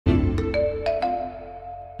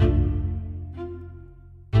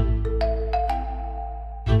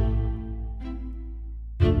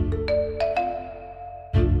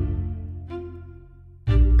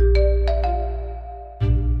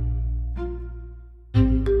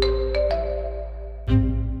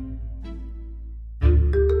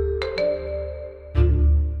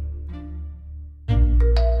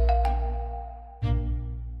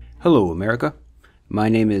Hello, America. My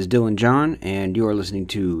name is Dylan John, and you are listening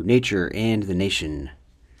to Nature and the Nation.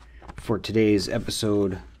 For today's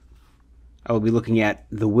episode, I will be looking at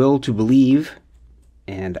The Will to Believe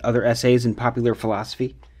and Other Essays in Popular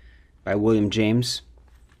Philosophy by William James.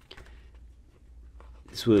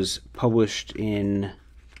 This was published in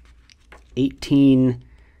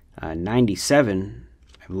 1897,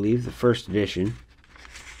 I believe, the first edition.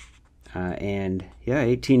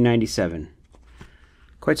 1897.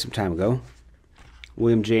 Quite some time ago.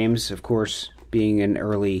 William James, of course, being an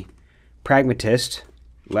early pragmatist.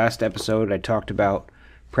 Last episode I talked about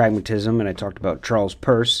pragmatism and I talked about Charles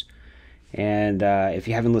Peirce. And if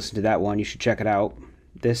you haven't listened to that one, you should check it out.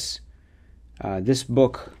 This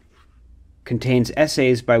book contains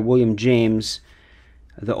essays by William James,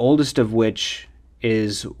 the oldest of which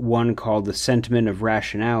is one called The Sentiment of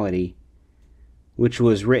Rationality, which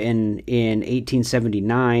was written in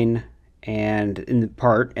 1879 and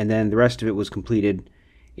then the rest of it was completed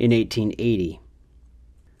in 1880.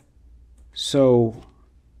 So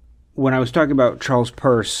when I was talking about Charles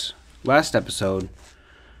Peirce last episode,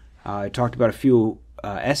 I talked about a few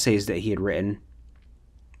essays that he had written.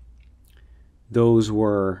 Those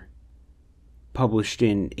were published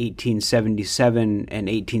in 1877 and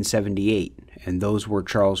 1878, and those were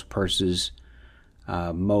Charles Peirce's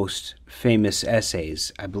most famous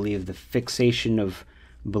essays. I believe The Fixation of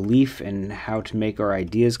Belief and How to Make Our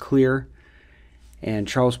Ideas Clear, and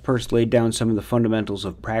Charles Peirce laid down some of the fundamentals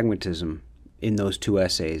of pragmatism in those two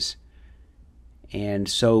essays. And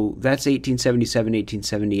so that's 1877,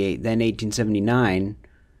 1878. Then 1879,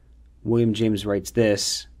 William James writes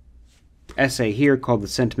this essay here called The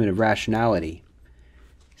Sentiment of Rationality.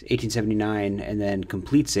 It's 1879, and then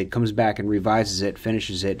completes it, comes back and revises it,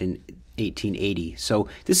 finishes it in 1880. So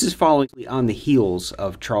this is following on the heels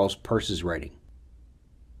of Charles Peirce's writing.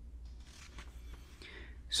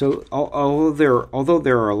 So although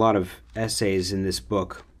there are a lot of essays in this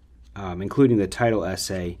book, including the title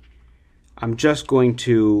essay, I'm just going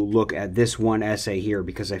to look at this one essay here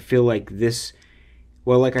because I feel like this,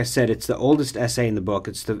 well, like I said, it's the oldest essay in the book.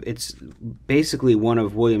 It's basically one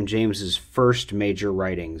of William James's first major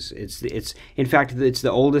writings. In fact, it's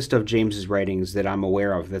the oldest of James's writings that I'm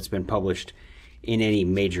aware of that's been published in any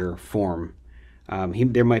major form.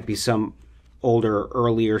 There might be some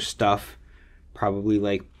earlier stuff, probably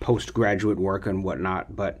like postgraduate work and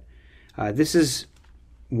whatnot, but this is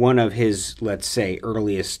one of his, let's say,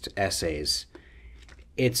 earliest essays.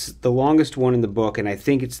 It's the longest one in the book, and I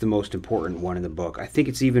think it's the most important one in the book. I think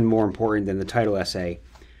it's even more important than the title essay,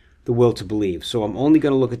 The Will to Believe. So I'm only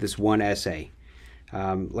going to look at this one essay.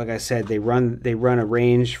 Like I said, they run a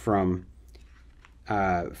range from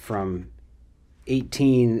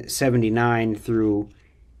 1879 through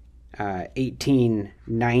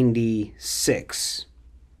 1896.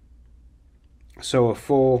 So a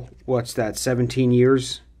full, 17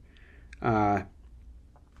 years? And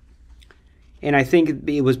I think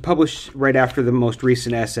it was published right after the most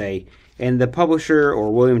recent essay. And the publisher,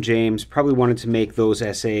 or William James, probably wanted to make those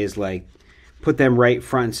essays, put them right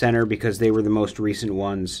front and center because they were the most recent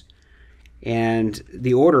ones. And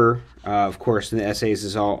the order, of course, in the essays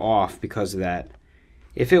is all off because of that.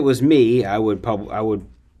 If it was me, I would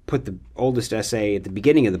put the oldest essay at the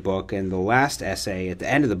beginning of the book and the last essay at the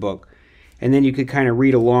end of the book, and then you could kind of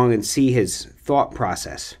read along and see his thought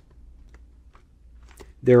process.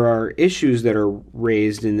 There are issues that are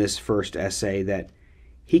raised in this first essay that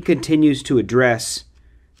he continues to address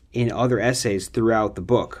in other essays throughout the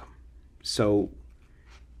book. So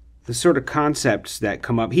the sort of concepts that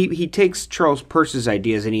come up, he takes Charles Peirce's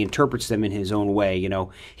ideas and he interprets them in his own way.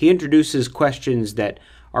 He introduces questions that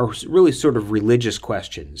are really sort of religious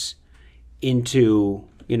questions into,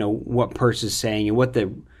 what Peirce is saying and what the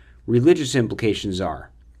religious implications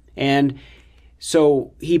are. And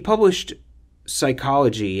so he published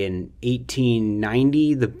Psychology in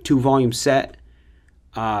 1890, the 2-volume set.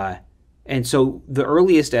 And so the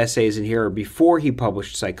earliest essays in here are before he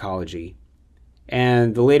published Psychology,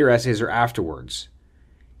 and the later essays are afterwards.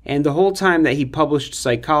 And the whole time that he published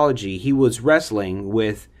Psychology, he was wrestling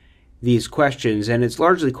with these questions, and it's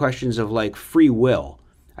largely questions of free will.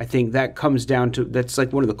 I think that comes down to, that's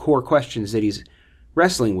one of the core questions that he's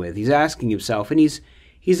wrestling with. He's asking himself, and he's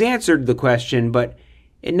answered the question, but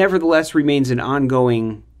it nevertheless remains an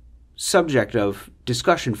ongoing subject of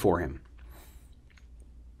discussion for him.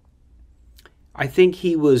 I think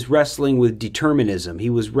he was wrestling with determinism. He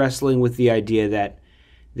was wrestling with the idea that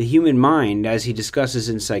the human mind, as he discusses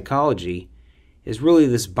in Psychology, is really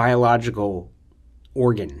this biological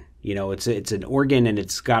organ. It's an organ, and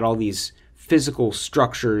it's got all these physical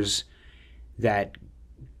structures that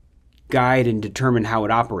guide and determine how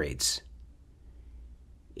it operates.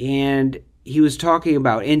 And he was talking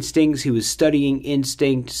about instincts, he was studying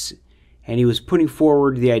instincts, and he was putting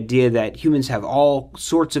forward the idea that humans have all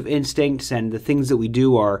sorts of instincts, and the things that we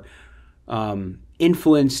do are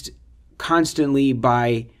influenced constantly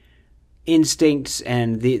by instincts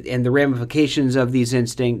and the ramifications of these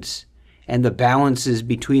instincts and the balances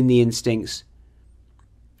between the instincts.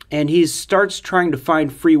 And he starts trying to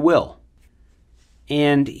find free will.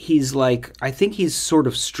 And he's like, I think he's sort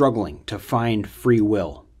of struggling to find free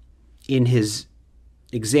will in his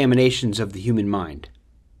examinations of the human mind.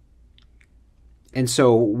 And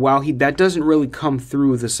so while that doesn't really come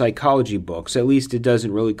through the psychology books, at least it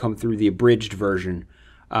doesn't really come through the abridged version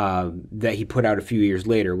that he put out a few years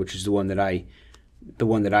later, which is the one that I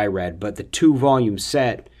read. But the 2-volume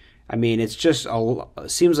set, I mean, it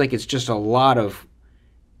seems like it's just a lot of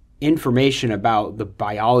information about the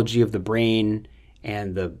biology of the brain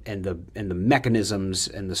and the mechanisms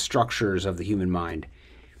and the structures of the human mind.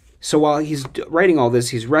 So while he's writing all this,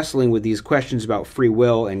 he's wrestling with these questions about free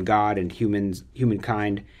will and God and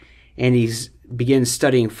humankind, and he begins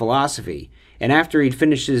studying philosophy. And after he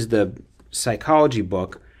finishes the psychology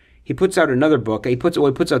book, he puts out another book. He puts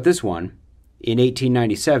out this one in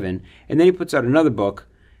 1897, and then he puts out another book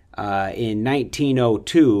in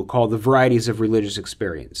 1902 called The Varieties of Religious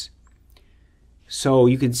Experience. So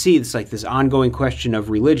you can see it's like this ongoing question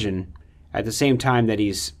of religion at the same time that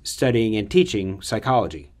he's studying and teaching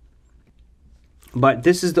psychology. But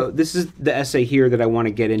this is the essay here that I want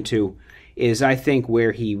to get into, is I think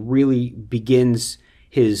where he really begins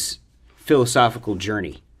his philosophical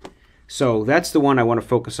journey. So that's the one I want to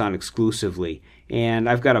focus on exclusively. And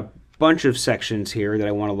I've got a bunch of sections here that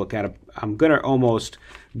I want to look at. I'm going to almost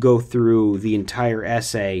go through the entire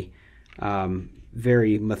essay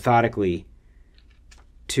very methodically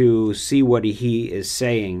to see what he is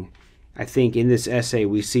saying. I think in this essay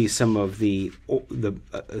we see some more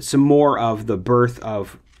of the birth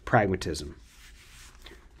of pragmatism.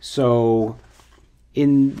 So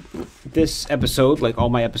in this episode, like all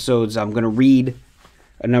my episodes, I'm going to read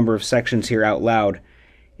a number of sections here out loud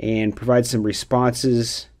and provide some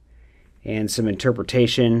responses and some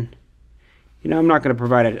interpretation. I'm not going to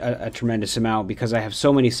provide a tremendous amount because I have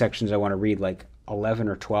so many sections I want to read, like 11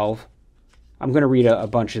 or 12. I'm going to read a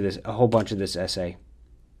whole bunch of this essay.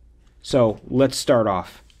 So let's start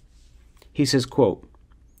off. He says, quote,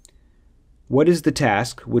 "What is the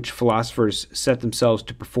task which philosophers set themselves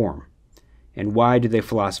to perform, and why do they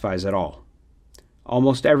philosophize at all?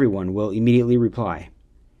 Almost everyone will immediately reply.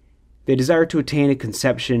 They desire to attain a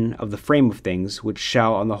conception of the frame of things which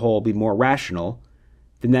shall on the whole be more rational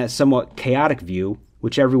than that somewhat chaotic view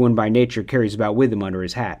which everyone by nature carries about with him under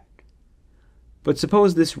his hat. But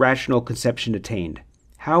suppose this rational conception attained,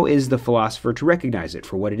 how is the philosopher to recognize it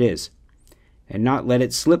for what it is, and not let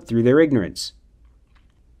it slip through their ignorance?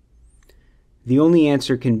 The only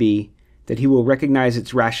answer can be that he will recognize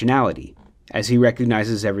its rationality, as he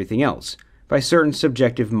recognizes everything else, by certain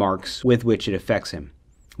subjective marks with which it affects him.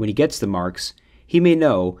 When he gets the marks, he may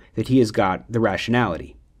know that he has got the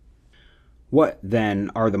rationality. What,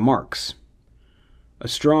 then, are the marks? A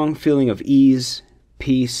strong feeling of ease,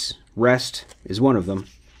 peace, rest is one of them.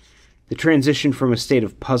 The transition from a state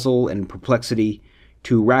of puzzle and perplexity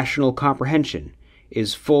to rational comprehension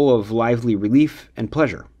is full of lively relief and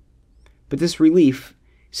pleasure. But this relief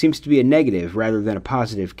seems to be a negative rather than a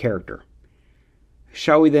positive character.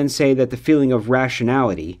 Shall we then say that the feeling of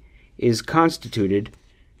rationality is constituted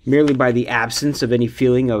merely by the absence of any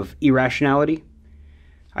feeling of irrationality?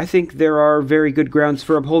 I think there are very good grounds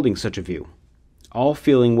for upholding such a view. All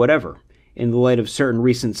feeling whatever, in the light of certain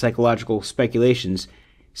recent psychological speculations,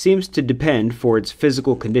 seems to depend for its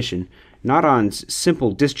physical condition not on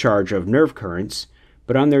simple discharge of nerve currents,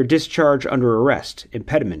 but on their discharge under arrest,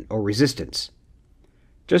 impediment, or resistance.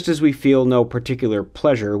 Just as we feel no particular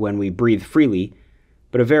pleasure when we breathe freely,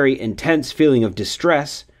 but a very intense feeling of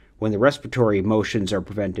distress when the respiratory motions are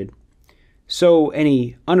prevented, so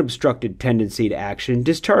any unobstructed tendency to action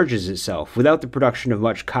discharges itself without the production of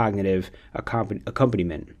much cognitive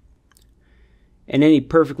accompaniment. And any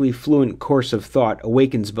perfectly fluent course of thought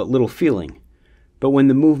awakens but little feeling. But when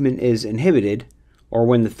the movement is inhibited, or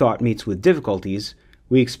when the thought meets with difficulties,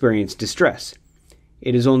 we experience distress.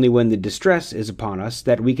 It is only when the distress is upon us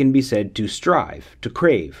that we can be said to strive, to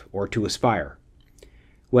crave, or to aspire.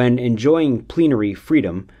 When enjoying plenary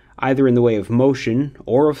freedom, either in the way of motion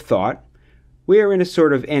or of thought, we are in a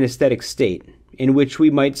sort of anesthetic state, in which we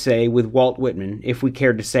might say with Walt Whitman, if we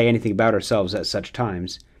cared to say anything about ourselves at such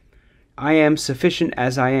times, I am sufficient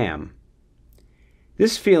as I am.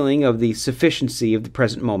 This feeling of the sufficiency of the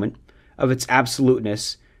present moment, of its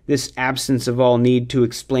absoluteness, this absence of all need to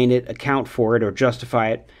explain it, account for it, or justify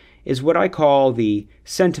it, is what I call the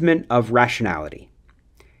sentiment of rationality.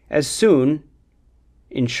 As soon,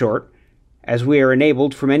 in short, as we are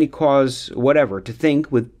enabled from any cause whatever to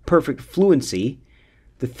think with perfect fluency,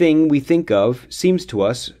 the thing we think of seems to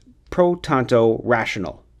us pro tanto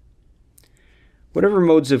rational. Whatever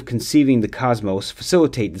modes of conceiving the cosmos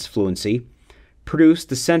facilitate this fluency produce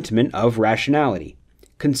the sentiment of rationality.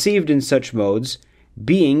 Conceived in such modes,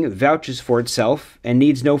 being vouches for itself and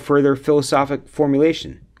needs no further philosophic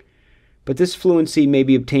formulation. But this fluency may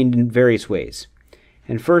be obtained in various ways,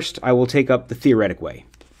 and first I will take up the theoretic way.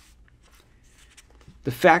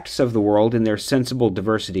 The facts of the world in their sensible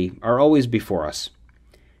diversity are always before us,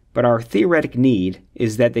 but our theoretic need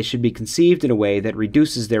is that they should be conceived in a way that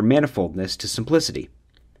reduces their manifoldness to simplicity.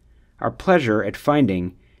 Our pleasure at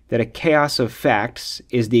finding that a chaos of facts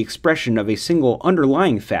is the expression of a single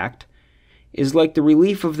underlying fact is like the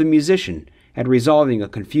relief of the musician at resolving a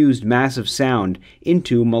confused mass of sound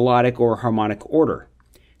into melodic or harmonic order.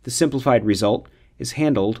 The simplified result is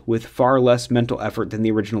handled with far less mental effort than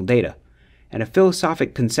the original data, and a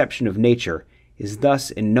philosophic conception of nature is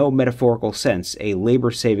thus in no metaphorical sense a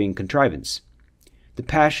labor-saving contrivance. The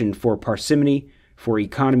passion for parsimony, for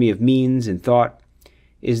economy of means in thought,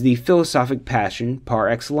 is the philosophic passion par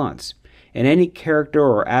excellence, and any character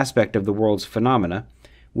or aspect of the world's phenomena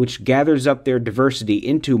which gathers up their diversity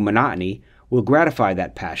into monotony will gratify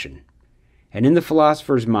that passion, and in the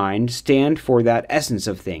philosopher's mind stand for that essence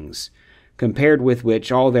of things, compared with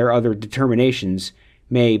which all their other determinations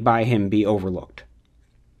may by him be overlooked.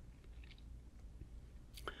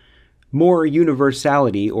 More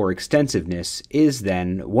universality or extensiveness is,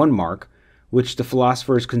 then, one mark which the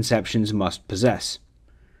philosopher's conceptions must possess.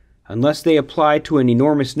 Unless they apply to an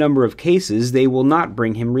enormous number of cases, they will not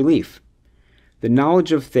bring him relief. The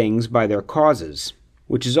knowledge of things by their causes,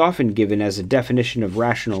 which is often given as a definition of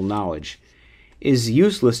rational knowledge, is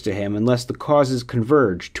useless to him unless the causes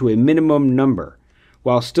converge to a minimum number,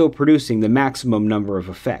 while still producing the maximum number of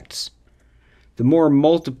effects. The more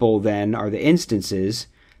multiple, then, are the instances,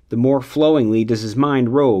 the more flowingly does his mind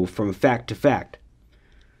rove from fact to fact.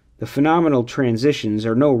 The phenomenal transitions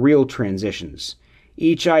are no real transitions.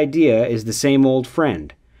 Each idea is the same old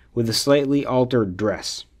friend, with a slightly altered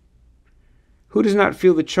dress. Who does not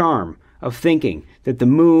feel the charm of thinking that the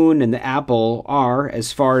moon and the apple are,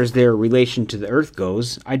 as far as their relation to the earth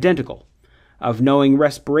goes, identical, of knowing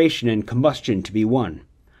respiration and combustion to be one,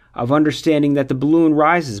 of understanding that the balloon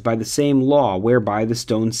rises by the same law whereby the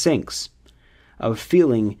stone sinks, of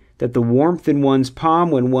feeling that the warmth in one's palm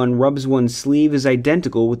when one rubs one's sleeve is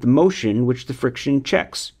identical with the motion which the friction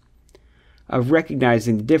checks, of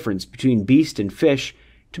recognizing the difference between beast and fish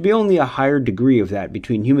to be only a higher degree of that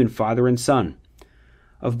between human father and son,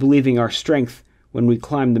 of believing our strength when we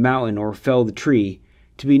climb the mountain or fell the tree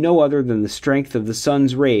to be no other than the strength of the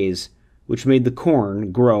sun's rays which made the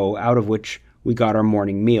corn grow out of which we got our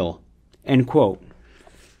morning meal. End quote.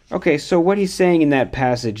 Okay, so what he's saying in that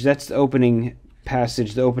passage, that's the opening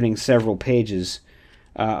passage, the opening several pages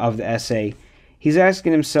of the essay. He's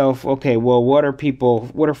asking himself, okay, well, what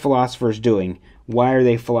are philosophers doing? Why are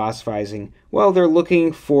they philosophizing? Well, they're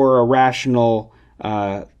looking for a rational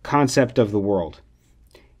concept of the world.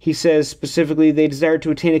 He says specifically they desire to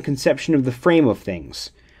attain a conception of the frame of things,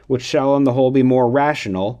 which shall on the whole be more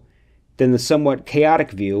rational than the somewhat chaotic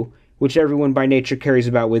view which everyone by nature carries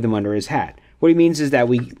about with him under his hat. What he means is that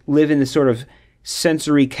we live in this sort of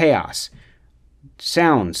sensory chaos.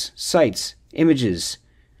 Sounds, sights, images,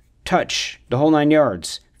 touch, the whole nine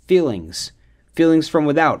yards, feelings from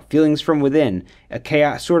without, feelings from within,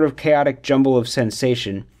 a sort of chaotic jumble of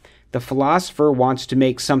sensation. The philosopher wants to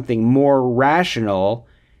make something more rational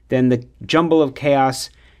than the jumble of chaos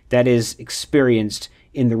that is experienced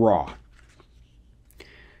in the raw.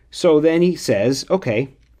 So then he says,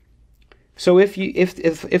 okay, so if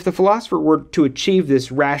the philosopher were to achieve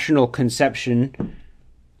this rational conception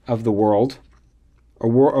of the world,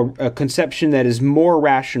 a conception that is more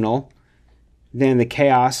rational than the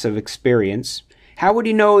chaos of experience, how would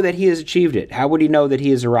he know that he has achieved it? How would he know that he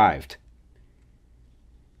has arrived?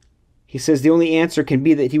 He says the only answer can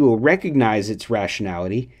be that he will recognize its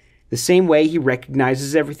rationality the same way he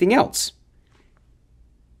recognizes everything else.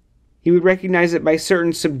 He would recognize it by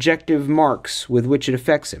certain subjective marks with which it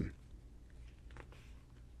affects him.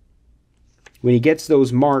 When he gets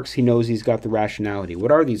those marks, he knows he's got the rationality.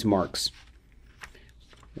 What are these marks?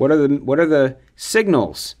 What are the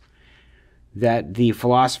signals that the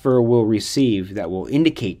philosopher will receive that will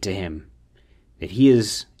indicate to him that he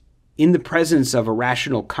is in the presence of a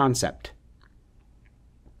rational concept?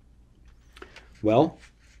 Well,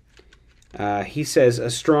 He says a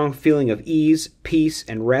strong feeling of ease, peace,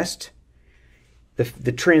 and rest.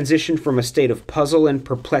 The transition from a state of puzzle and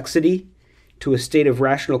perplexity to a state of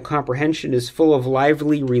rational comprehension is full of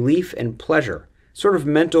lively relief and pleasure, sort of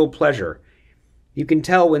mental pleasure. You can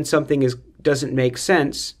tell when something doesn't make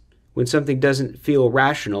sense, when something doesn't feel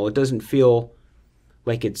rational, it doesn't feel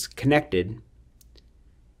like it's connected.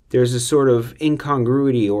 There's a sort of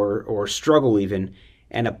incongruity or struggle even,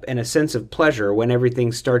 and a sense of pleasure when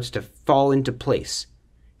everything starts to fall into place,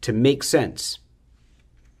 to make sense.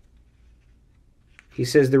 He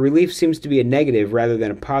says the relief seems to be a negative rather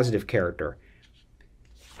than a positive character.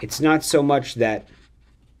 It's not so much that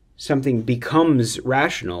something becomes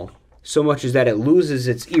rational, so much as that it loses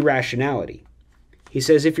its irrationality. He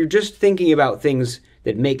says if you're just thinking about things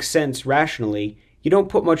that make sense rationally, you don't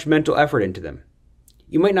put much mental effort into them.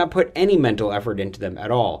 You might not put any mental effort into them at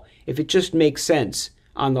all. If it just makes sense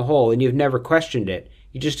on the whole and you've never questioned it,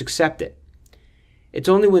 you just accept it. It's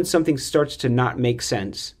only when something starts to not make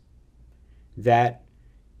sense that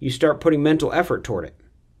you start putting mental effort toward it.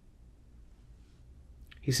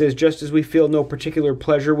 He says, just as we feel no particular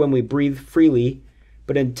pleasure when we breathe freely,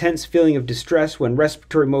 but an intense feeling of distress when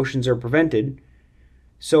respiratory motions are prevented,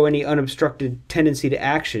 so any unobstructed tendency to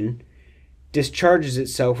action discharges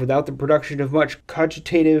itself without the production of much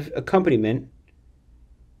cogitative accompaniment,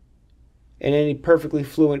 and any perfectly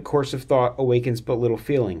fluent course of thought awakens but little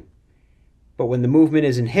feeling. But when the movement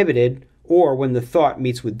is inhibited, or when the thought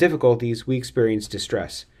meets with difficulties, we experience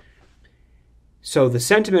distress. So the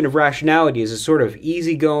sentiment of rationality is a sort of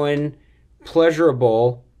easygoing,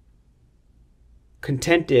 pleasurable,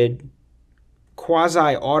 contented,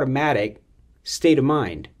 quasi-automatic state of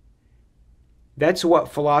mind. That's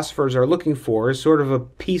what philosophers are looking for, is sort of a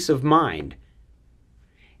peace of mind.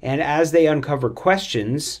 And as they uncover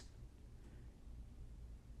questions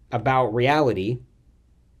about reality,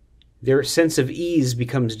 their sense of ease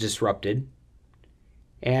becomes disrupted,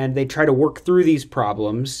 and they try to work through these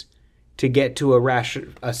problems to get to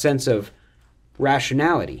a sense of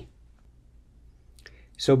rationality.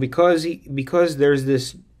 So because there's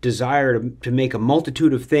this desire to make a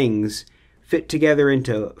multitude of things fit together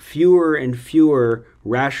into fewer and fewer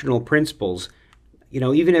rational principles,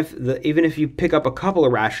 even if you pick up a couple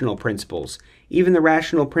of rational principles, even the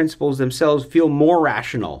rational principles themselves feel more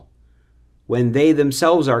rational when they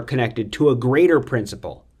themselves are connected to a greater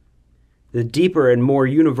principle. The deeper and more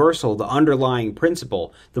universal the underlying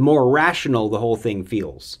principle, the more rational the whole thing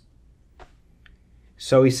feels.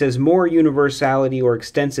 So he says more universality or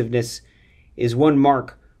extensiveness is one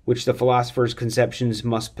mark which the philosopher's conceptions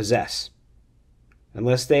must possess.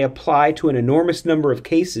 Unless they apply to an enormous number of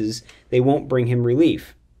cases, they won't bring him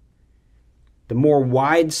relief. The more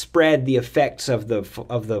widespread the effects of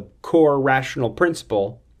the core rational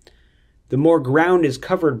principle, the more ground is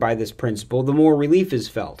covered by this principle, the more relief is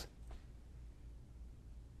felt.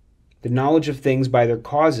 The knowledge of things by their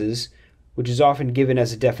causes, which is often given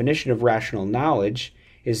as a definition of rational knowledge,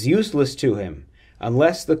 is useless to him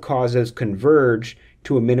unless the causes converge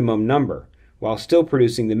to a minimum number, while still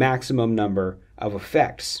producing the maximum number of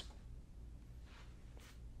effects.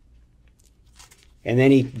 And then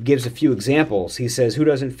he gives a few examples. He says, who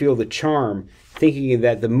doesn't feel the charm, thinking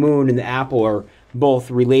that the moon and the apple are both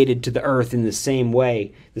related to the earth in the same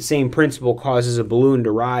way? The same principle causes a balloon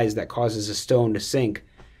to rise that causes a stone to sink.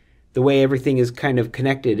 The way everything is kind of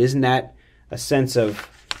connected. Isn't that a sense of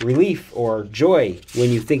relief or joy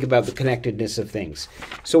when you think about the connectedness of things?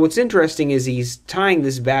 So what's interesting is he's tying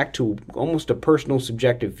this back to almost a personal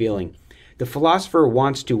subjective feeling. The philosopher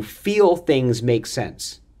wants to feel things make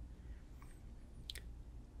sense.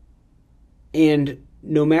 And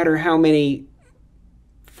no matter how many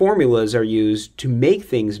formulas are used to make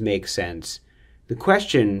things make sense, the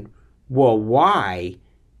question, well, why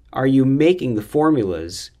are you making the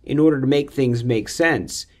formulas in order to make things make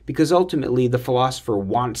sense? Because ultimately the philosopher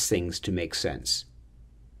wants things to make sense.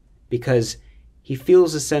 Because he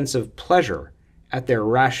feels a sense of pleasure at their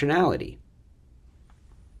rationality.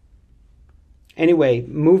 Anyway,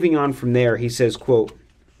 moving on from there, he says, quote,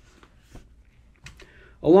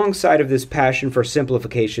 alongside of this passion for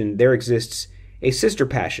simplification, there exists a sister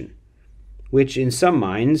passion, which in some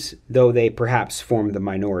minds, though they perhaps form the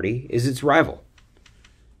minority, is its rival.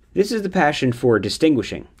 This is the passion for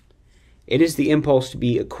distinguishing. It is the impulse to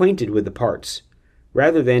be acquainted with the parts,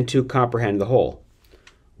 rather than to comprehend the whole.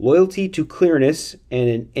 Loyalty to clearness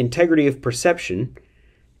and integrity of perception,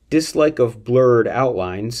 dislike of blurred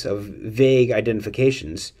outlines, of vague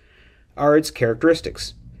identifications, are its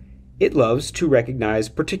characteristics. It loves to recognize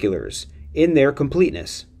particulars in their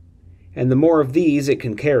completeness, and the more of these it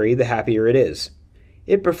can carry, the happier it is.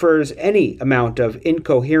 It prefers any amount of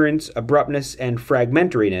incoherence, abruptness, and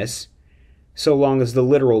fragmentariness, so long as the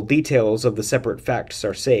literal details of the separate facts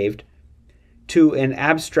are saved, to an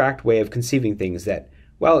abstract way of conceiving things that,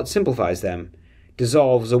 while it simplifies them,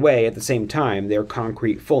 dissolves away at the same time their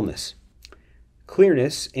concrete fullness.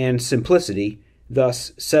 Clearness and simplicity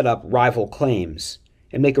thus set up rival claims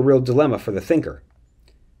and make a real dilemma for the thinker.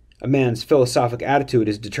 A man's philosophic attitude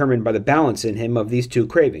is determined by the balance in him of these two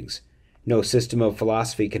cravings. No system of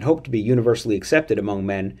philosophy can hope to be universally accepted among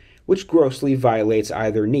men which grossly violates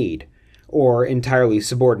either need, or entirely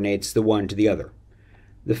subordinates the one to the other.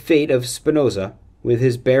 The fate of Spinoza, with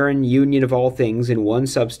his barren union of all things in one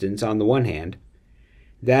substance on the one hand,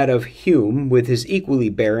 that of Hume, with his equally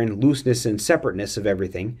barren looseness and separateness of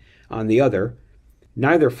everything, on the other,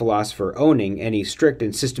 neither philosopher owning any strict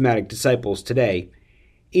and systematic disciples today,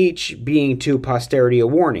 each being to posterity a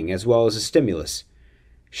warning as well as a stimulus,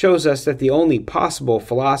 shows us that the only possible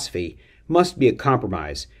philosophy must be a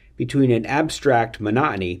compromise between an abstract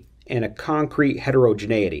monotony and a concrete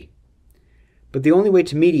heterogeneity. But the only way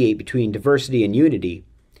to mediate between diversity and unity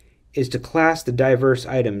is to class the diverse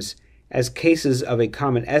items as cases of a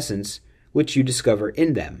common essence which you discover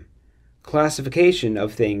in them. Classification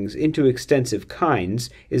of things into extensive kinds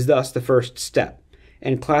is thus the first step,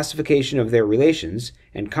 and classification of their relations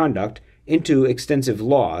and conduct into extensive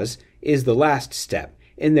laws is the last step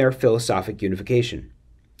in their philosophic unification.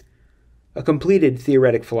 A completed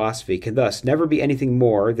theoretic philosophy can thus never be anything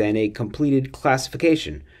more than a completed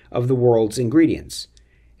classification of the world's ingredients,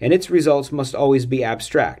 and its results must always be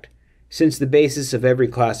abstract, since the basis of every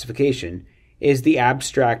classification is the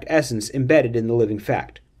abstract essence embedded in the living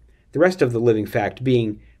fact, the rest of the living fact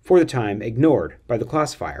being, for the time, ignored by the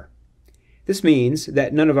classifier. This means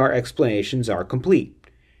that none of our explanations are complete.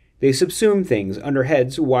 They subsume things under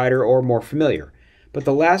heads wider or more familiar, but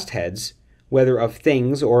the last heads, whether of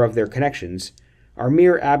things or of their connections, are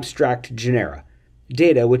mere abstract genera,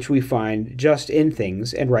 data which we find just in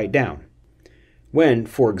things and write down. When,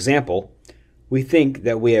 for example, we think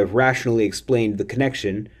that we have rationally explained the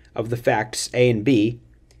connection of the facts A and B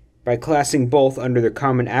by classing both under their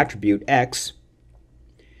common attribute X,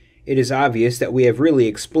 it is obvious that we have really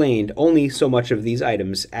explained only so much of these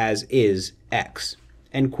items as is X.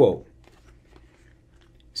 End quote.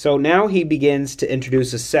 So now he begins to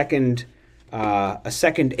introduce a second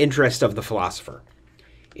interest of the philosopher.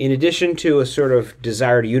 In addition to a sort of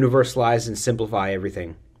desire to universalize and simplify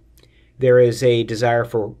everything, there is a desire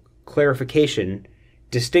for clarification,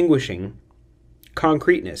 distinguishing,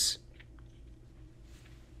 concreteness.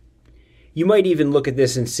 You might even look at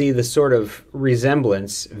this and see the sort of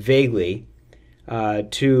resemblance, vaguely,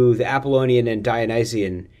 to the Apollonian and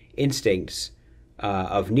Dionysian instincts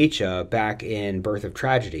of Nietzsche back in Birth of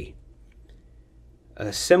Tragedy.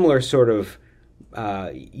 A similar sort of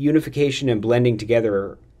unification and blending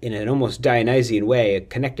together in an almost Dionysian way, a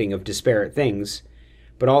connecting of disparate things,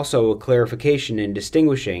 but also a clarification and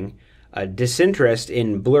distinguishing, a disinterest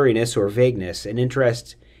in blurriness or vagueness, an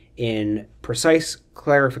interest in precise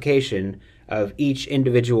clarification of each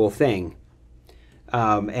individual thing.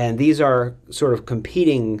 And these are sort of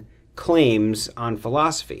competing claims on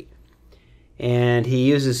philosophy. And he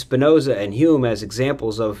uses Spinoza and Hume as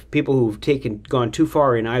examples of people who've gone too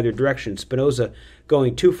far in either direction. Spinoza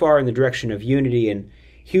going too far in the direction of unity, and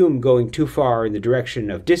Hume going too far in the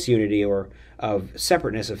direction of disunity or of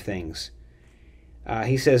separateness of things.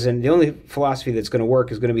 He says, and the only philosophy that's going to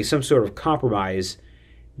work is going to be some sort of compromise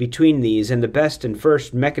between these, and the best and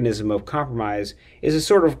first mechanism of compromise is a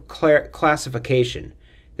sort of classification,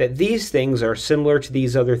 that these things are similar to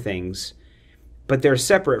these other things, but they're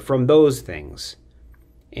separate from those things.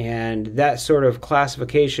 And that sort of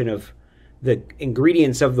classification of the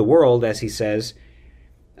ingredients of the world, as he says,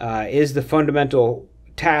 is the fundamental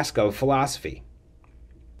task of philosophy.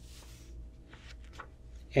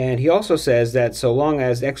 And he also says that so long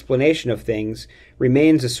as explanation of things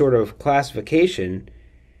remains a sort of classification,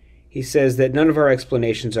 he says that none of our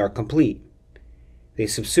explanations are complete. They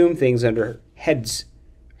subsume things under headings,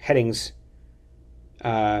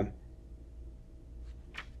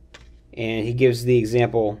 and he gives the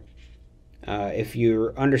example, if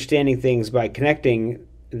you're understanding things by connecting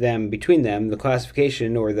them between them, the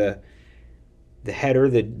classification or the header,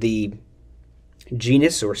 the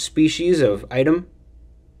genus or species of item,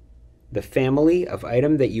 the family of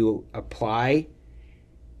item that you apply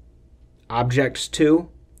objects to,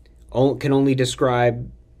 can only describe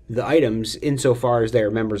the items insofar as they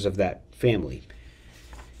are members of that family.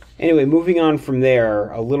 Anyway, moving on from there,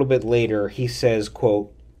 a little bit later, he says,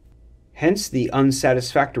 quote, "Hence the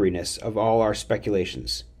unsatisfactoriness of all our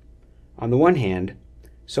speculations. On the one hand,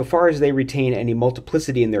 So far as they retain any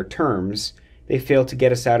multiplicity in their terms, they fail to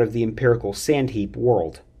get us out of the empirical sandheap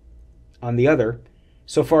world. On the other,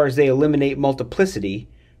 so far as they eliminate multiplicity,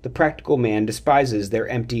 the practical man despises their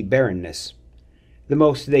empty barrenness. The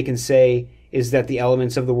most they can say is that the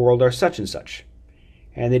elements of the world are such and such,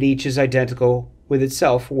 and that each is identical with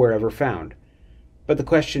itself wherever found. But the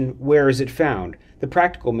question, where is it found, the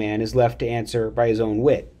practical man is left to answer by his own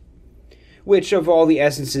wit. Which of all the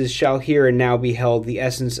essences shall here and now be held the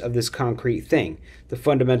essence of this concrete thing, the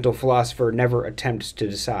fundamental philosopher never attempts to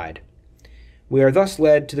decide. We are thus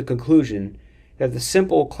led to the conclusion that the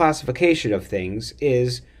simple classification of things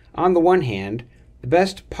is, on the one hand, the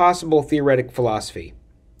best possible theoretic philosophy,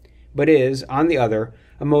 but is, on the other,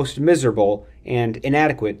 a most miserable and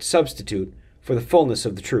inadequate substitute for the fullness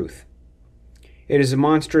of the truth. It is a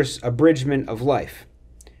monstrous abridgment of life,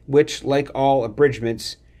 which, like all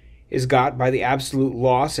abridgments, is got by the absolute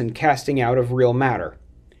loss and casting out of real matter.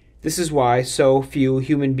 This is why so few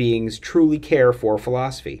human beings truly care for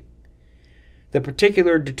philosophy. The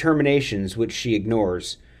particular determinations which she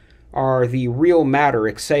ignores are the real matter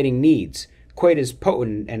exciting needs, quite as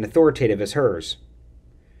potent and authoritative as hers.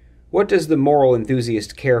 What does the moral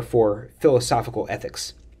enthusiast care for philosophical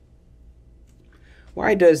ethics?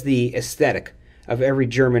 Why does the aesthetic of every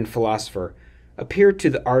German philosopher appear to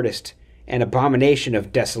the artist an abomination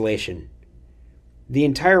of desolation? The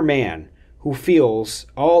entire man, who feels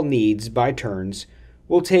all needs by turns,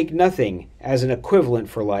 will take nothing as an equivalent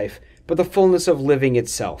for life but the fullness of living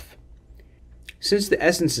itself. Since the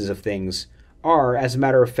essences of things are, as a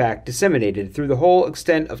matter of fact, disseminated through the whole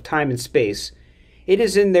extent of time and space, it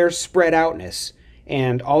is in their spread outness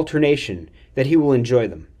and alternation that he will enjoy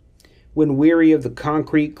them. When weary of the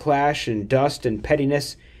concrete clash and dust and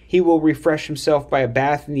pettiness, he will refresh himself by a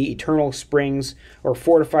bath in the eternal springs, or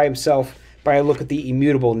fortify himself by a look at the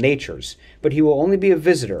immutable natures. But he will only be a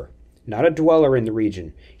visitor, not a dweller in the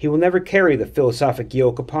region. He will never carry the philosophic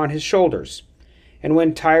yoke upon his shoulders. And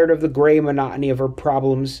when tired of the gray monotony of her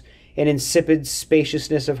problems and insipid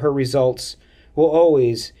spaciousness of her results, will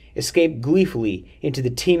always escape gleefully into the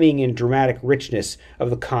teeming and dramatic richness of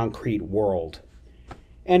the concrete world.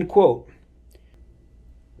 End quote.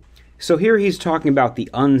 So here he's talking about the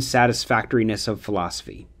unsatisfactoriness of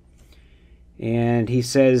philosophy. And he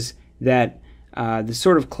says that the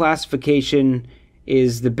sort of classification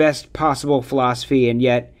is the best possible philosophy, and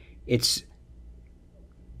yet it's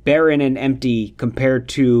barren and empty compared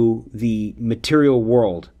to the material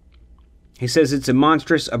world. He says it's a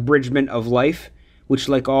monstrous abridgment of life, which,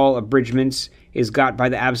 like all abridgments, is got by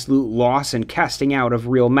the absolute loss and casting out of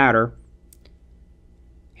real matter.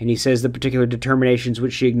 And he says the particular determinations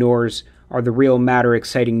which she ignores are the real matter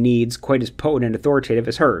exciting needs, quite as potent and authoritative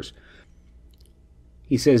as hers.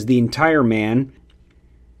 He says the entire man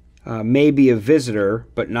may be a visitor,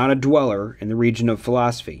 but not a dweller in the region of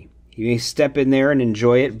philosophy. He may step in there and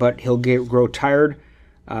enjoy it, but he'll grow tired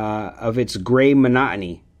of its gray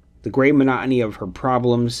monotony, the gray monotony of her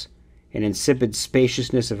problems and insipid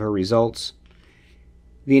spaciousness of her results.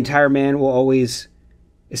 The entire man will always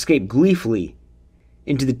escape gleefully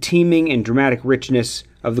into the teeming and dramatic richness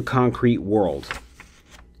of the concrete world.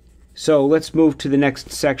 So let's move to the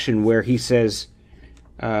next section where he says,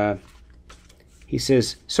 so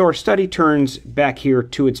our study turns back here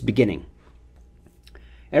to its beginning.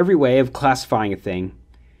 Every way of classifying a thing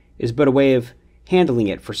is but a way of handling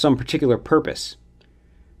it for some particular purpose.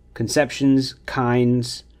 Conceptions,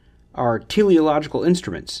 kinds, are teleological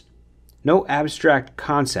instruments. No abstract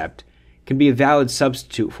concept can be a valid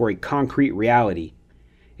substitute for a concrete reality,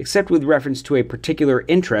 except with reference to a particular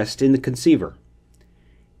interest in the conceiver.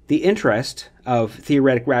 The interest of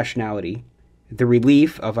theoretic rationality, the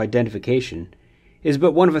relief of identification, is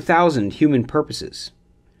but one of 1,000 human purposes.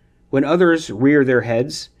 When others rear their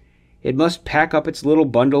heads, it must pack up its little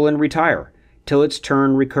bundle and retire, till its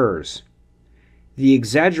turn recurs. The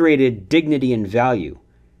exaggerated dignity and value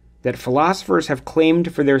that philosophers have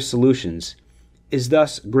claimed for their solutions is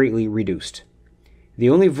thus greatly reduced. The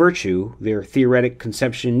only virtue their theoretic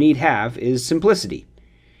conception need have is simplicity,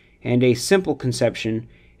 and a simple conception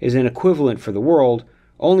is an equivalent for the world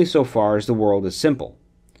only so far as the world is simple.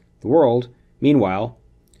 The world, meanwhile,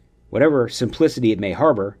 whatever simplicity it may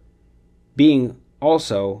harbor, being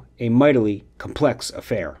also a mightily complex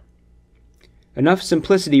affair. Enough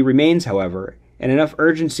simplicity remains, however, and enough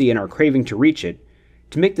urgency in our craving to reach it,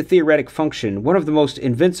 to make the theoretic function one of the most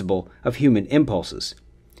invincible of human impulses.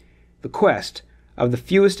 The quest of the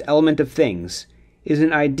fewest element of things is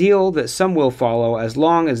an ideal that some will follow as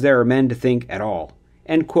long as there are men to think at all.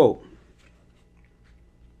 End quote.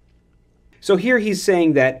 So here he's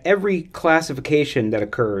saying that every classification that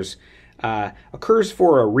occurs occurs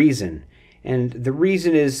for a reason, and the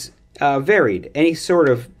reason is varied. Any sort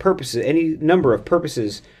of purposes, any number of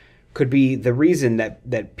purposes could be the reason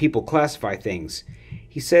that people classify things.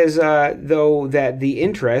 He says, though, that the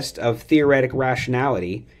interest of theoretic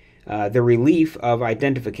rationality, the relief of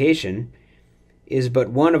identification, is but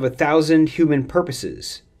one of 1,000 human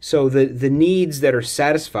purposes. So the needs that are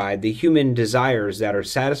satisfied, the human desires that are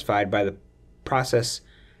satisfied by the process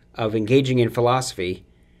of engaging in philosophy,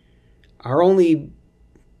 are only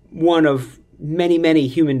one of many, many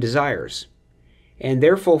human desires. And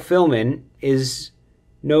their fulfillment is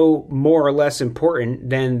no more or less important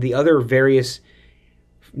than the other various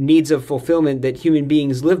needs of fulfillment that human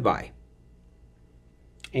beings live by.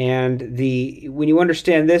 And when you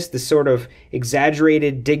understand this, the sort of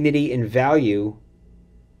exaggerated dignity and value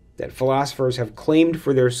that philosophers have claimed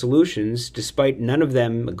for their solutions, despite none of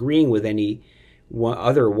them agreeing with any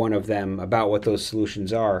other one of them about what those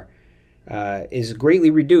solutions are, is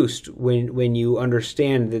greatly reduced when you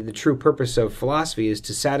understand that the true purpose of philosophy is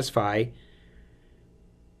to satisfy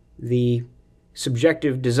the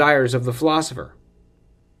subjective desires of the philosopher.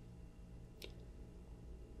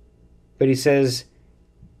 But he says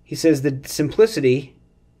that simplicity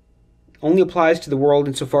only applies to the world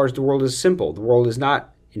insofar as the world is simple. The world is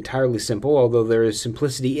not entirely simple, although there is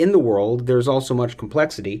simplicity in the world. There's also much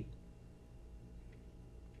complexity.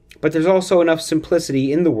 But there's also enough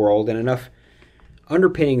simplicity in the world and enough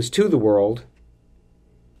underpinnings to the world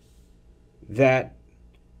that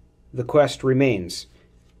the quest remains.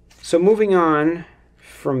 So moving on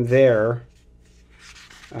from there,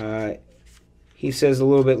 he says a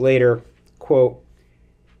little bit later, quote,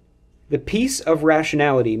 "The peace of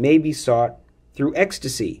rationality may be sought through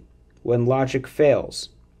ecstasy when logic fails.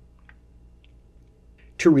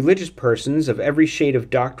 To religious persons of every shade of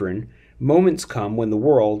doctrine, moments come when the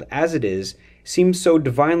world, as it is, seems so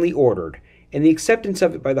divinely ordered, and the acceptance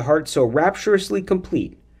of it by the heart so rapturously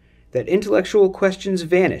complete, that intellectual questions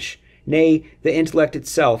vanish, nay, the intellect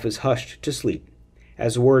itself is hushed to sleep.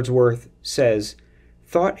 As Wordsworth says,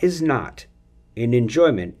 'Thought is not, in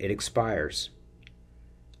enjoyment it expires.'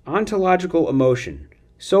 Ontological emotion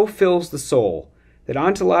so fills the soul that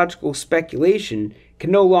ontological speculation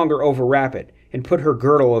can no longer overwrap it and put her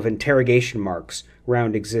girdle of interrogation marks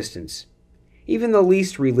round existence. Even the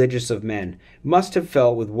least religious of men must have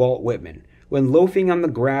felt with Walt Whitman, when loafing on the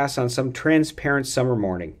grass on some transparent summer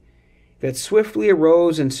morning, that swiftly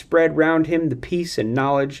arose and spread round him the peace and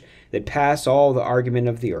knowledge that pass all the argument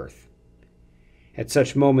of the earth. At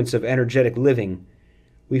such moments of energetic living,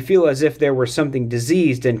 we feel as if there were something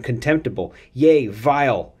diseased and contemptible, yea,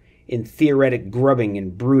 vile, in theoretic grubbing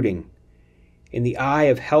and brooding. In the eye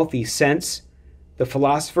of healthy sense, the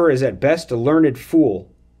philosopher is at best a learned fool.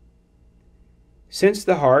 Since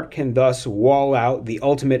the heart can thus wall out the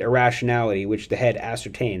ultimate irrationality which the head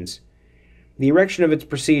ascertains, the erection of its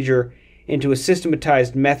procedure into a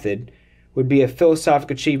systematized method would be a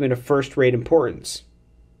philosophic achievement of first-rate importance.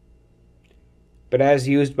 But as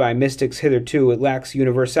used by mystics hitherto, it lacks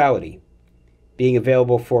universality, being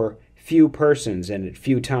available for few persons and at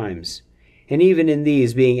few times, and even in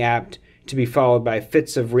these being apt to be followed by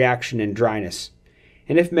fits of reaction and dryness.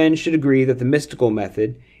 And if men should agree that the mystical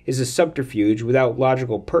method is a subterfuge without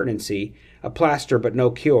logical pertinency, a plaster but no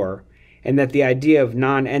cure, and that the idea of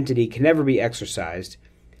non-entity can never be exercised,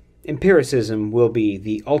 empiricism will be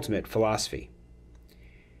the ultimate philosophy.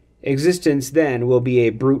 Existence then will be a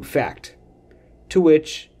brute fact, to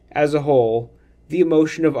which, as a whole, the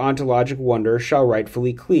emotion of ontologic wonder shall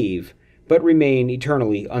rightfully cleave, but remain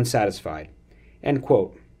eternally unsatisfied." End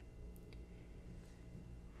quote.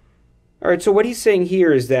 All right, so what he's saying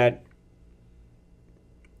here is that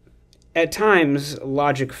at times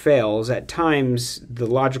logic fails. At times the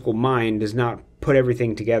logical mind does not put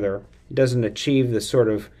everything together. It doesn't achieve the sort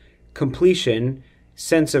of completion,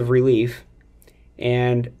 sense of relief,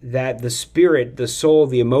 and that the spirit, the soul,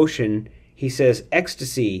 the emotion, he says,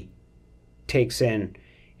 ecstasy takes in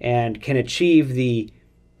and can achieve the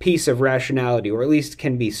peace of rationality, or at least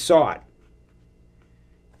can be sought.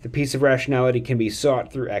 The peace of rationality can be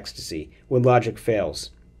sought through ecstasy when logic fails.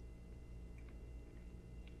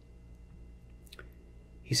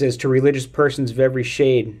 He says, to religious persons of every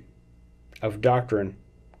shade of doctrine,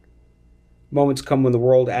 moments come when the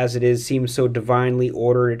world as it is seems so divinely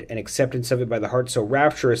ordered and acceptance of it by the heart so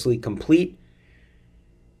rapturously complete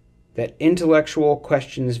that intellectual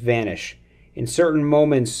questions vanish. In certain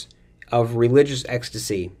moments of religious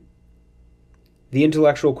ecstasy, the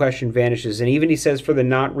intellectual question vanishes. And even, he says, for the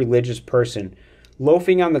not-religious person,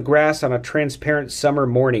 loafing on the grass on a transparent summer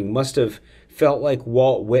morning must have felt like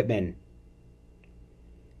Walt Whitman,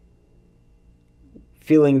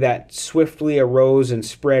 feeling that swiftly arose and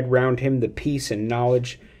spread round him the peace and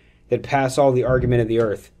knowledge that pass all the argument of the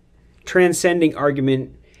earth. Transcending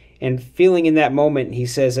argument and feeling in that moment, he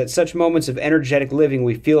says, at such moments of energetic living,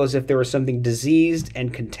 we feel as if there was something diseased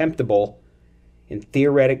and contemptible in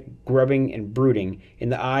theoretic grubbing and brooding. In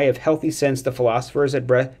the eye of healthy sense, the philosopher is at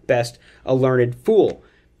best a learned fool.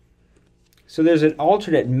 So there's an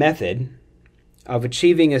alternate method of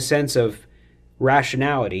achieving a sense of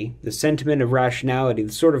rationality, the sentiment of rationality,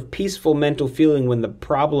 the sort of peaceful mental feeling when the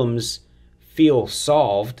problems feel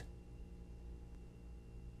solved.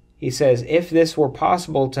 He says, if this were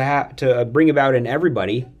possible to bring about in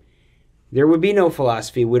everybody, there would be no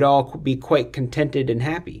philosophy. We'd all be quite contented and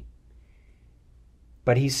happy.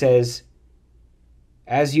 But he says,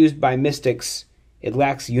 as used by mystics, it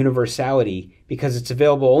lacks universality because it's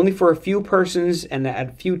available only for a few persons and at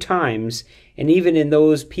a few times, and even in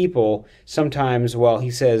those people, sometimes, well,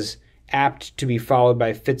 he says, apt to be followed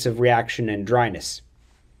by fits of reaction and dryness.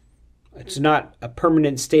 It's not a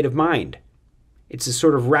permanent state of mind. It's a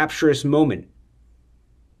sort of rapturous moment,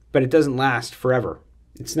 but it doesn't last forever.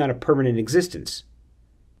 It's not a permanent existence.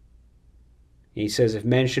 He says if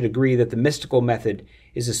men should agree that the mystical method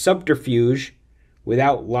is a subterfuge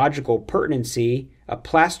without logical pertinency, a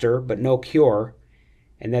plaster but no cure,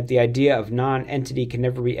 and that the idea of non-entity can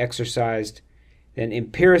never be exercised, then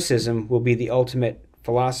empiricism will be the ultimate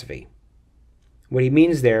philosophy. What he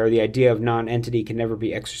means there, the idea of non-entity can never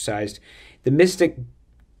be exercised, the mystic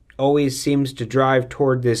always seems to drive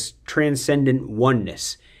toward this transcendent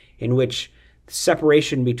oneness in which the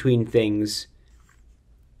separation between things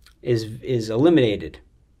is eliminated.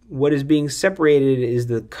 What is being separated is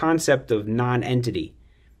the concept of non-entity.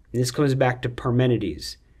 And this comes back to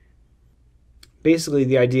Parmenides. Basically,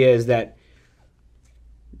 the idea is that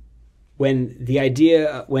when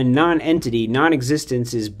non-entity,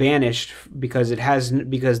 non-existence is banished because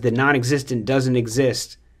the non-existent doesn't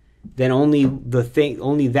exist, then only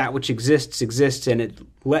that which exists, and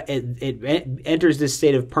it enters this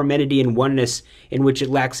state of Parmenidean oneness in which it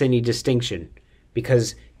lacks any distinction,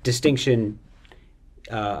 because distinction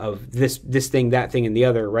of this thing, that thing, and the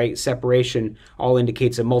other, right? Separation all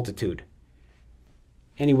indicates a multitude.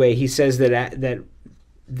 Anyway, he says that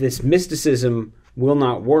this mysticism will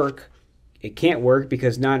not work. It can't work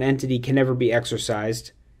because non-entity can never be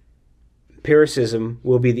exercised. Empiricism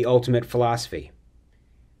will be the ultimate philosophy.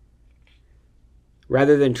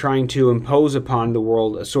 Rather than trying to impose upon the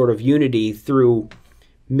world a sort of unity through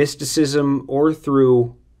mysticism or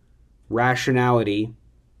through rationality,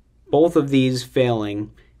 both of these failing,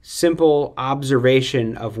 simple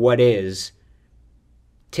observation of what is,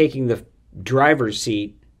 taking the driver's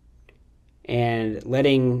seat and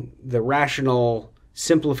letting the rational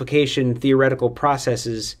simplification theoretical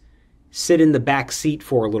processes sit in the back seat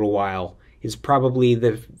for a little while is probably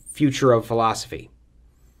the future of philosophy.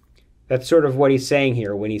 That's sort of what he's saying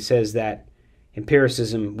here when he says that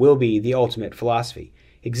empiricism will be the ultimate philosophy.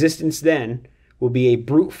 Existence then will be a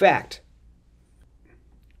brute fact,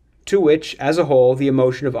 to which, as a whole, the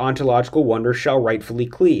emotion of ontological wonder shall rightfully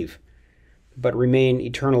cleave, but remain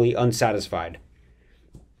eternally unsatisfied.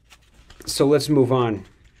 So let's move on.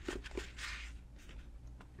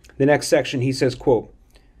 The next section, he says, quote,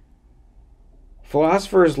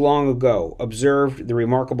 philosophers long ago observed the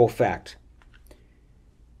remarkable fact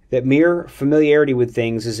that mere familiarity with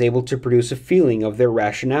things is able to produce a feeling of their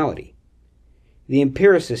rationality. The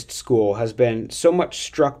empiricist school has been so much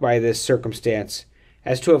struck by this circumstance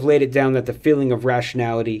as to have laid it down that the feeling of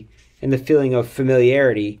rationality and the feeling of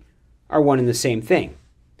familiarity are one and the same thing,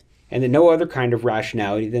 and that no other kind of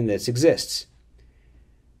rationality than this exists.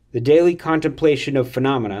 The daily contemplation of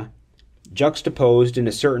phenomena, juxtaposed in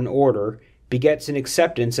a certain order, begets an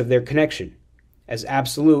acceptance of their connection, as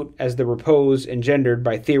absolute as the repose engendered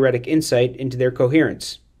by theoretic insight into their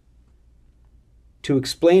coherence. To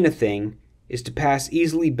explain a thing is to pass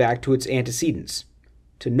easily back to its antecedents.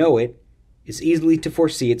 To know it is easily to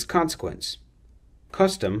foresee its consequence.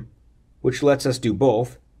 Custom, which lets us do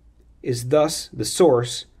both, is thus the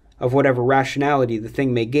source of whatever rationality the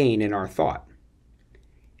thing may gain in our thought.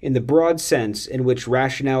 In the broad sense in which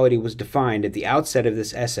rationality was defined at the outset of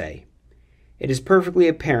this essay, it is perfectly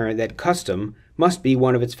apparent that custom must be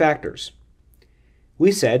one of its factors.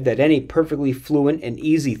 We said that any perfectly fluent and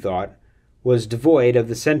easy thought was devoid of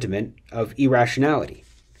the sentiment of irrationality.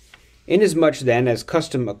 Inasmuch then as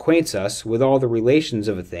custom acquaints us with all the relations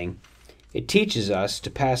of a thing, it teaches us to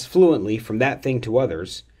pass fluently from that thing to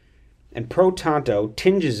others, and pro tanto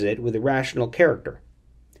tinges it with a rational character.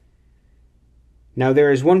 Now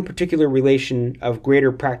there is one particular relation of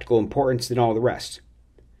greater practical importance than all the rest.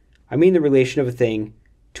 I mean the relation of a thing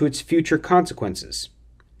to its future consequences.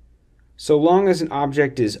 So long as an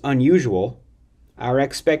object is unusual, our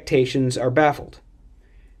expectations are baffled.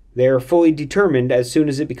 They are fully determined as soon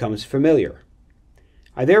as it becomes familiar.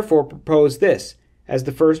 I therefore propose this as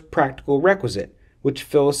the first practical requisite which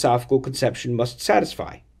philosophical conception must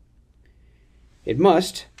satisfy. It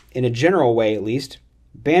must, in a general way at least,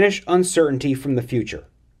 banish uncertainty from the future.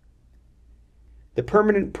 The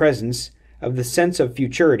permanent presence of the sense of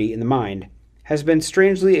futurity in the mind has been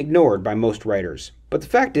strangely ignored by most writers, but the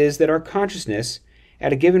fact is that our consciousness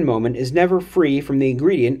at a given moment is never free from the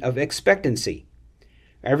ingredient of expectancy.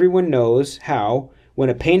 Everyone knows how, when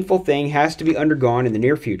a painful thing has to be undergone in the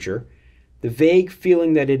near future, the vague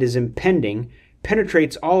feeling that it is impending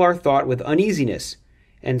penetrates all our thought with uneasiness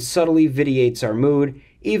and subtly vitiates our mood,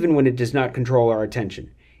 even when it does not control our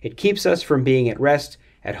attention. It keeps us from being at rest,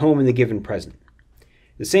 at home in the given present.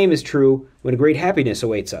 The same is true when a great happiness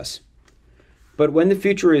awaits us. But when the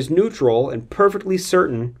future is neutral and perfectly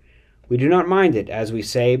certain, we do not mind it, as we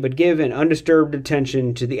say, but give an undisturbed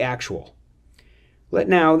attention to the actual. Let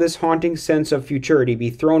now this haunting sense of futurity be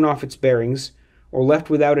thrown off its bearings, or left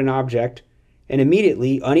without an object, and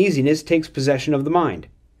immediately uneasiness takes possession of the mind.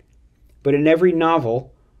 But in every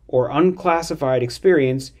novel or unclassified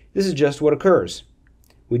experience, this is just what occurs.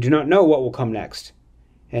 We do not know what will come next,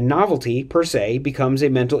 and novelty, per se, becomes a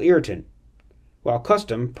mental irritant, while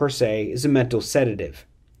custom, per se, is a mental sedative,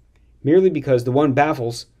 merely because the one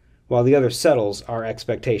baffles while the other settles our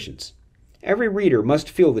expectations. Every reader must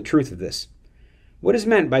feel the truth of this. What is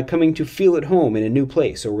meant by coming to feel at home in a new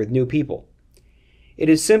place or with new people? It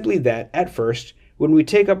is simply that, at first, when we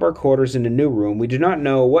take up our quarters in a new room, we do not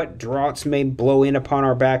know what draughts may blow in upon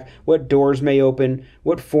our back, what doors may open,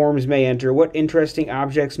 what forms may enter, what interesting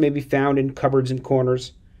objects may be found in cupboards and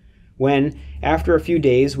corners. When, after a few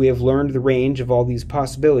days, we have learned the range of all these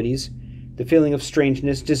possibilities, the feeling of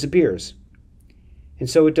strangeness disappears. And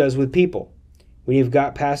so it does with people, when you have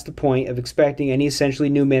got past the point of expecting any essentially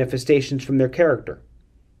new manifestations from their character.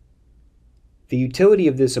 The utility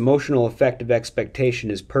of this emotional effect of expectation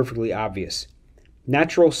is perfectly obvious.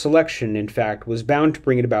 Natural selection, in fact, was bound to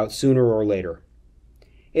bring it about sooner or later.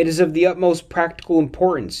 It is of the utmost practical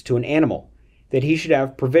importance to an animal that he should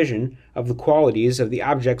have provision of the qualities of the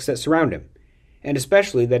objects that surround him, and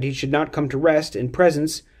especially that he should not come to rest in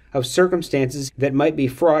presence of circumstances that might be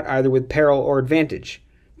fraught either with peril or advantage.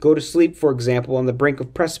 Go to sleep, for example, on the brink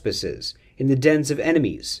of precipices, in the dens of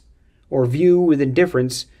enemies, or view with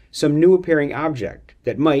indifference some new appearing object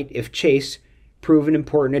that might, if chased, prove an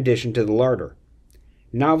important addition to the larder.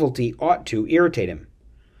 Novelty ought to irritate him.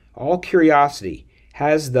 All curiosity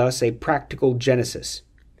has thus a practical genesis.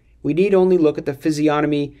 We need only look at the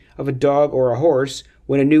physiognomy of a dog or a horse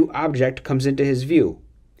when a new object comes into his view,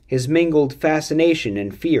 his mingled fascination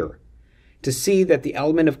and fear, to see that the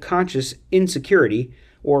element of conscious insecurity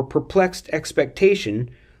or perplexed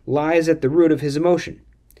expectation lies at the root of his emotion.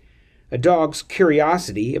 A dog's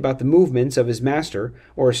curiosity about the movements of his master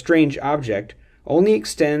or a strange object only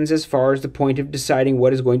extends as far as the point of deciding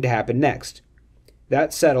what is going to happen next.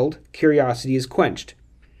 That settled, curiosity is quenched.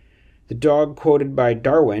 The dog quoted by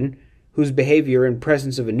Darwin, whose behavior in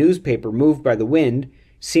presence of a newspaper moved by the wind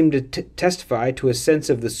seemed to testify to a sense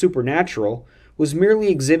of the supernatural, was merely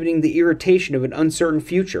exhibiting the irritation of an uncertain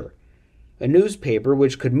future. A newspaper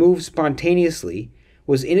which could move spontaneously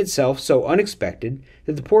was in itself so unexpected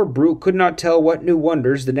that the poor brute could not tell what new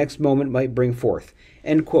wonders the next moment might bring forth.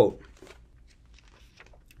 End quote.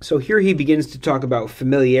 So here he begins to talk about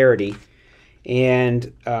familiarity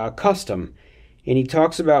and custom. And he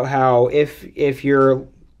talks about how if you're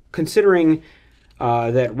considering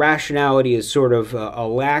that rationality is sort of a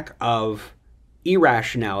lack of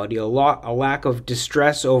irrationality, a lack of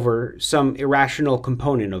distress over some irrational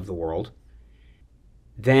component of the world,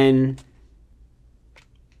 then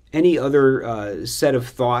any other set of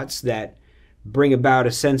thoughts that bring about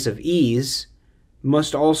a sense of ease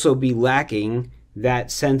must also be lacking that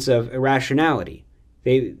sense of irrationality,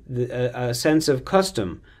 a sense of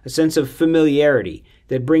custom, a sense of familiarity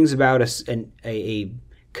that brings about a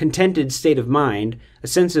contented state of mind, a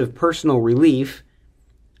sense of personal relief,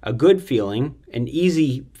 a good feeling, an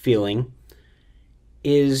easy feeling,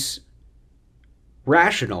 is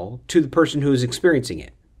rational to the person who is experiencing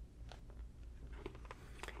it.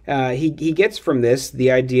 He gets from this the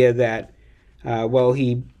idea that,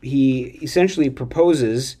 he essentially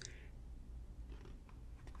proposes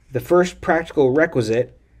the first practical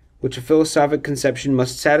requisite which a philosophic conception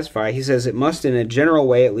must satisfy. He says it must, in a general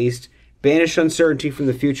way at least, banish uncertainty from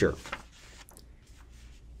the future.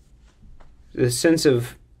 The sense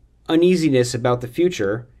of uneasiness about the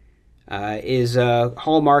future is a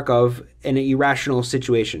hallmark of an irrational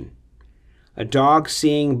situation. a dog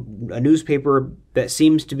seeing a newspaper that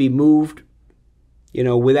seems to be moved,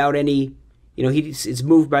 without any, it's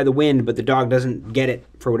moved by the wind, but the dog doesn't get it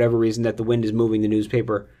for whatever reason that the wind is moving the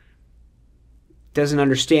newspaper, doesn't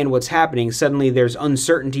understand what's happening. Suddenly there's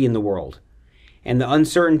uncertainty in the world. And the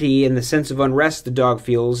uncertainty and the sense of unrest the dog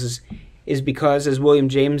feels is because, as William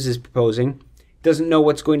James is proposing, doesn't know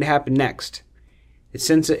what's going to happen next. The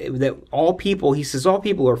sense that all people, he says, all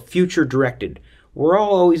people are future directed. We're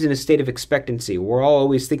all always in a state of expectancy. We're all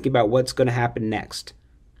always thinking about what's going to happen next.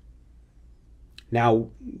 Now,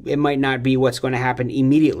 it might not be what's going to happen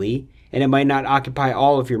immediately, and it might not occupy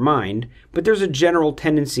all of your mind, but there's a general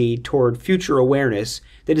tendency toward future awareness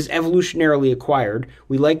that is evolutionarily acquired.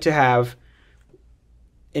 We like to have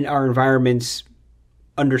in our environments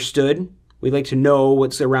understood. We like to know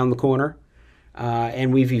what's around the corner,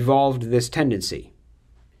 and we've evolved this tendency.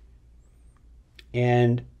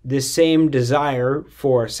 And this same desire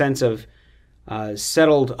for a sense of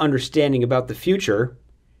settled understanding about the future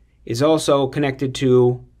is also connected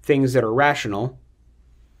to things that are rational.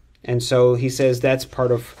 And so he says that's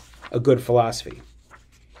part of a good philosophy.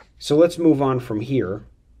 So let's move on from here.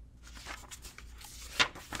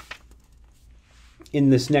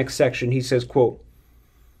 In this next section, he says, quote,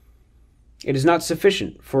 "It is not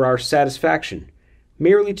sufficient for our satisfaction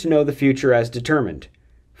merely to know the future as determined,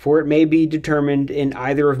 for it may be determined in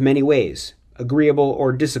either of many ways, agreeable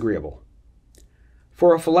or disagreeable.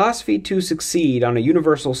 For a philosophy to succeed on a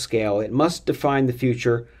universal scale, it must define the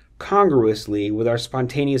future congruously with our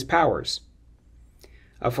spontaneous powers.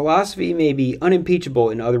 A philosophy may be unimpeachable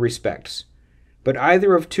in other respects, but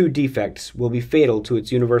either of two defects will be fatal to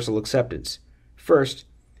its universal acceptance. First,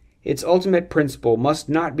 its ultimate principle must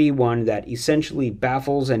not be one that essentially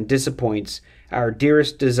baffles and disappoints our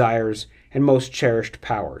dearest desires and most cherished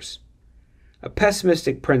powers. A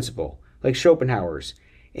pessimistic principle, like Schopenhauer's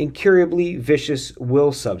incurably vicious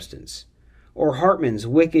will substance, or Hartmann's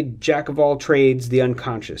wicked jack-of-all-trades, the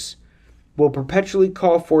unconscious, will perpetually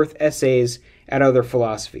call forth essays at other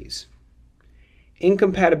philosophies.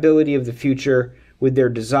 Incompatibility of the future with their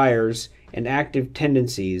desires and active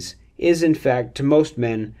tendencies is, in fact, to most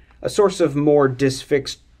men, a source of more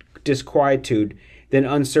disquietude than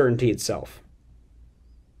uncertainty itself.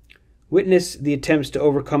 Witness the attempts to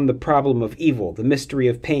overcome the problem of evil, the mystery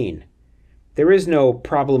of pain. There is no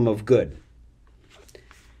problem of good.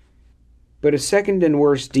 But a second and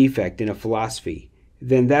worse defect in a philosophy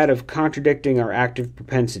than that of contradicting our active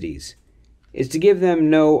propensities is to give them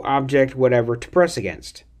no object whatever to press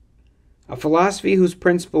against. A philosophy whose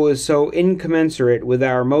principle is so incommensurate with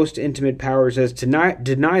our most intimate powers as to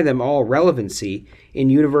deny them all relevancy in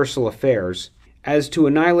universal affairs, as to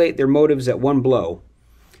annihilate their motives at one blow,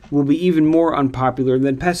 will be even more unpopular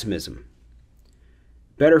than pessimism.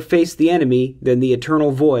 Better face the enemy than the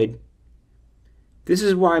eternal void. This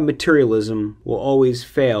is why materialism will always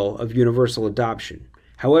fail of universal adoption,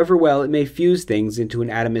 however well it may fuse things into an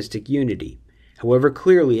atomistic unity, however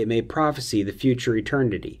clearly it may prophesy the future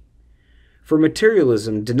eternity. For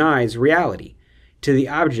materialism denies reality to the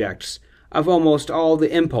objects of almost all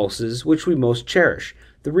the impulses which we most cherish.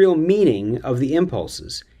 The real meaning of the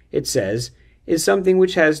impulses, it says, is something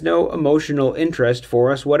which has no emotional interest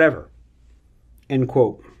for us whatever." End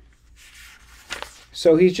quote.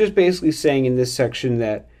 So he's just basically saying in this section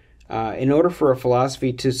that in order for a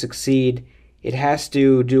philosophy to succeed, it has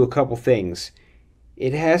to do a couple things.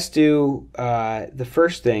 It has to, the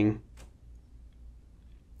first thing,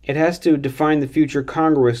 it has to define the future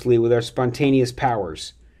congruously with our spontaneous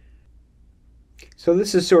powers. So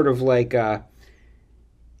this is sort of like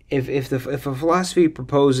if a philosophy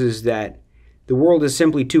proposes that the world is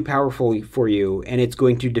simply too powerful for you and it's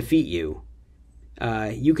going to defeat you,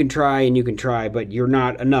 you can try and you can try, but you're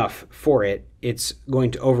not enough for it. It's going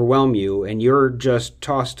to overwhelm you and you're just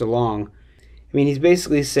tossed along. I mean, he's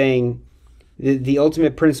basically saying the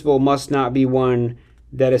ultimate principle must not be one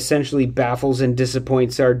that essentially baffles and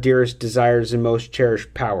disappoints our dearest desires and most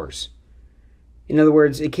cherished powers. In other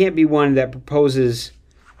words, it can't be one that proposes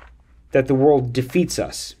that the world defeats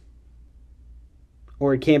us.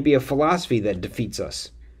 Or it can't be a philosophy that defeats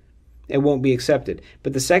us. It won't be accepted.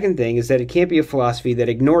 But the second thing is that it can't be a philosophy that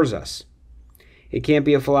ignores us. It can't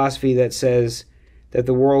be a philosophy that says that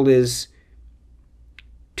the world is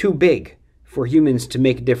too big for humans to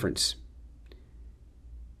make a difference.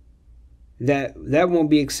 That won't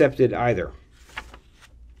be accepted either.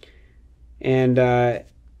 And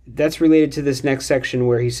that's related to this next section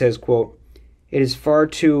where he says, quote, "It is far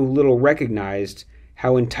too little recognized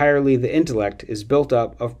how entirely the intellect is built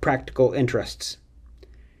up of practical interests.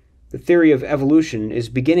 The theory of evolution is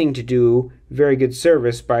beginning to do very good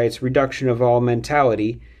service by its reduction of all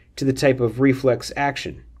mentality to the type of reflex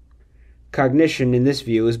action. Cognition, in this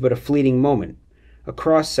view, is but a fleeting moment, a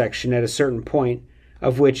cross-section at a certain point,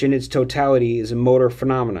 of which in its totality is a motor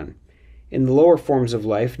phenomenon. In the lower forms of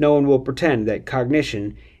life, no one will pretend that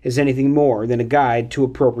cognition is anything more than a guide to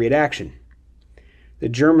appropriate action. The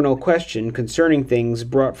germinal question concerning things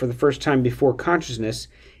brought for the first time before consciousness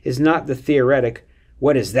is not the theoretic,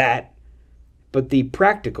 "What is that?" but the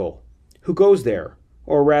practical, "Who goes there?"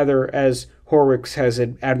 or rather, as Horwitz has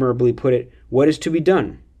admirably put it, "What is to be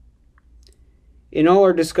done?" In all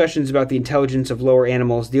our discussions about the intelligence of lower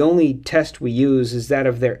animals, the only test we use is that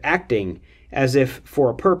of their acting as if for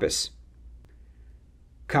a purpose.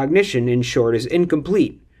 Cognition, in short, is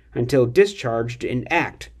incomplete until discharged in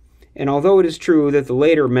act, and although it is true that the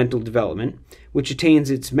later mental development, which attains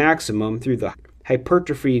its maximum through the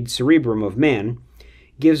hypertrophied cerebrum of man,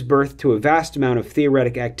 gives birth to a vast amount of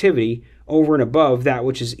theoretic activity over and above that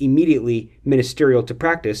which is immediately ministerial to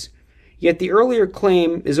practice, yet the earlier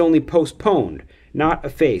claim is only postponed, not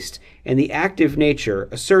effaced, and the active nature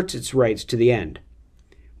asserts its rights to the end.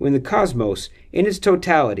 When the cosmos, in its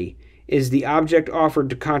totality, is the object offered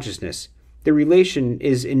to consciousness, the relation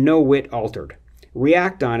is in no whit altered.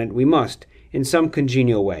 React on it we must, in some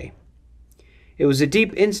congenial way. It was a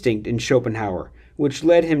deep instinct in Schopenhauer which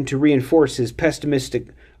led him to reinforce his pessimistic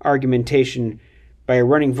argumentation by a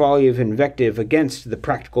running volley of invective against the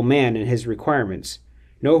practical man and his requirements.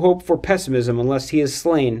 No hope for pessimism unless he is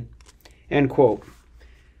slain. End quote.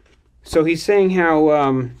 So he's saying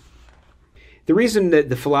how the reason that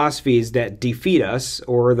the philosophies that defeat us,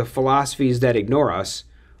 or the philosophies that ignore us,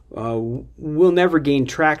 will never gain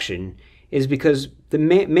traction is because the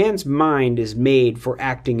man's mind is made for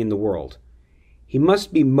acting in the world. He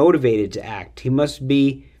must be motivated to act. He must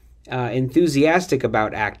be enthusiastic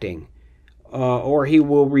about acting, or he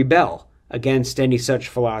will rebel against any such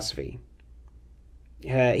philosophy.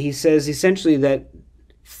 He says essentially that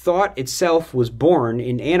thought itself was born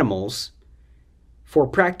in animals for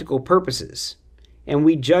practical purposes, and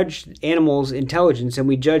we judge animals' intelligence and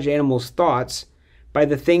we judge animals' thoughts by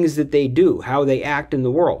the things that they do, how they act in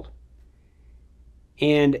the world.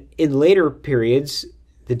 And in later periods,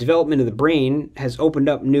 the development of the brain has opened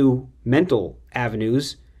up new mental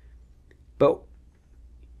avenues, but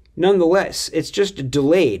nonetheless, it's just a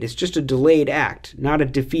delayed act, not a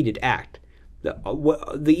defeated act.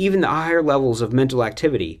 Even the higher levels of mental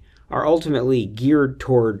activity are ultimately geared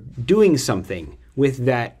toward doing something with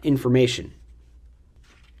that information.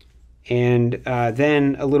 And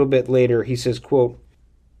then a little bit later, he says, quote,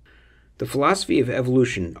 "The philosophy of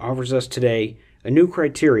evolution offers us today a new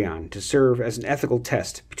criterion to serve as an ethical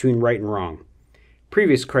test between right and wrong.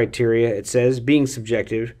 Previous criteria, it says, being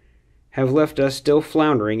subjective, have left us still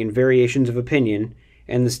floundering in variations of opinion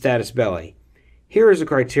and the status belli. Here is a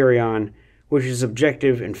criterion which is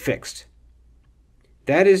objective and fixed.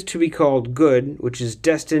 That is to be called good, which is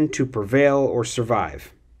destined to prevail or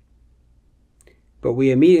survive. But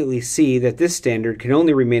we immediately see that this standard can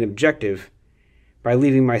only remain objective by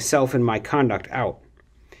leaving myself and my conduct out.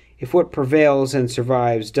 If what prevails and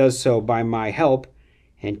survives does so by my help,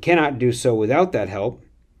 and cannot do so without that help,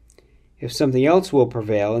 if something else will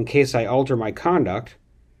prevail in case I alter my conduct,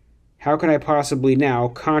 how can I possibly now,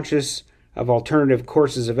 conscious of alternative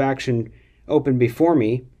courses of action open before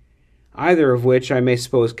me, either of which I may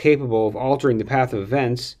suppose capable of altering the path of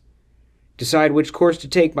events, decide which course to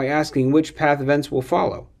take by asking which path events will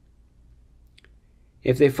follow?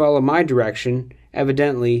 If they follow my direction,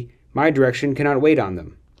 evidently my direction cannot wait on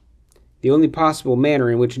them. The only possible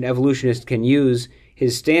manner in which an evolutionist can use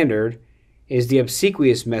his standard is the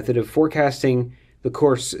obsequious method of forecasting the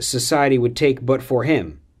course society would take but for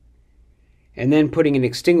him, and then putting an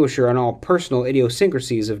extinguisher on all personal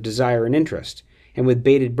idiosyncrasies of desire and interest, and with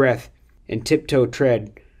bated breath and tiptoe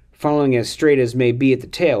tread, following as straight as may be at the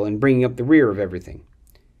tail and bringing up the rear of everything.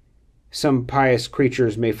 Some pious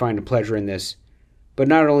creatures may find a pleasure in this, but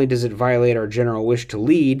not only does it violate our general wish to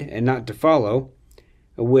lead and not to follow,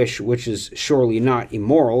 a wish which is surely not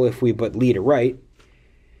immoral if we but lead aright,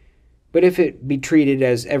 but if it be treated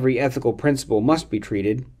as every ethical principle must be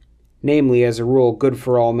treated, namely as a rule good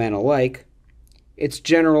for all men alike, its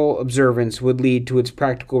general observance would lead to its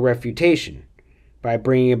practical refutation by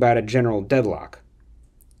bringing about a general deadlock,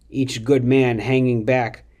 each good man hanging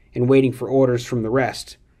back and waiting for orders from the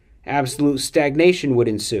rest. Absolute stagnation would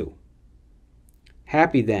ensue.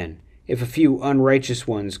 Happy, then, if a few unrighteous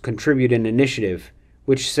ones contribute an initiative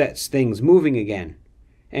which sets things moving again."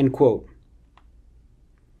 End quote.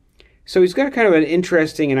 So he's got kind of an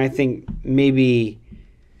interesting and I think maybe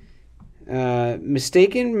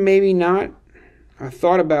mistaken, maybe not, a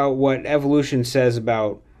thought about what evolution says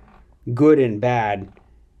about good and bad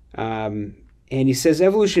And he says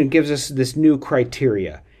evolution gives us this new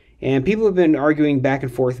criteria. And people have been arguing back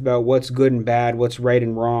and forth about what's good and bad, what's right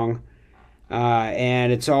and wrong.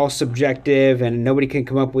 And it's all subjective, and nobody can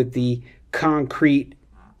come up with the concrete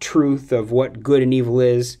truth of what good and evil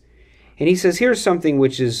is. And he says, here's something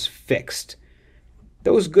which is fixed.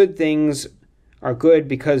 Those good things are good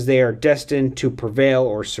because they are destined to prevail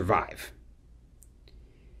or survive.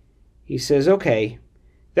 He says, okay,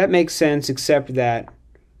 that makes sense, except that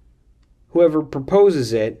whoever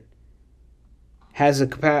proposes it has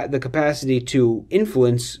the capacity to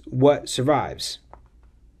influence what survives.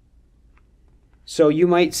 So you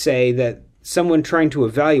might say that someone trying to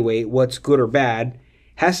evaluate what's good or bad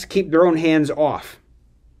has to keep their own hands off.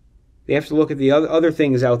 They have to look at the other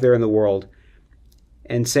things out there in the world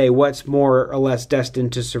and say what's more or less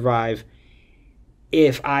destined to survive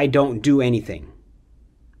if I don't do anything.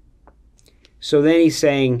 So then he's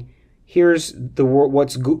saying, here's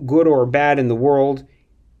what's good or bad in the world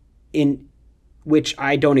in which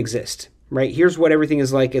I don't exist, right? Here's what everything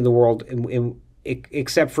is like in the world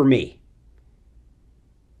except for me.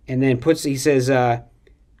 And then he says,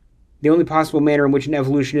 the only possible manner in which an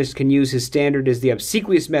evolutionist can use his standard is the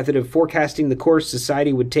obsequious method of forecasting the course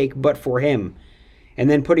society would take but for him, and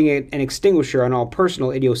then putting an extinguisher on all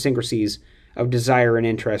personal idiosyncrasies of desire and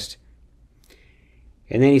interest.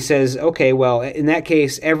 And then he says, okay, well, in that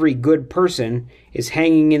case, every good person is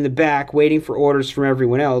hanging in the back waiting for orders from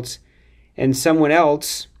everyone else, and someone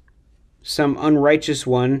else, some unrighteous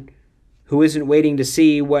one, who isn't waiting to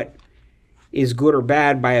see what is good or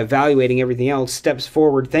bad by evaluating everything else, steps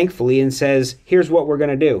forward thankfully and says, here's what we're going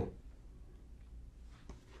to do.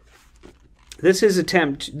 This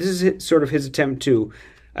is sort of his attempt to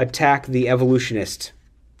attack the evolutionist.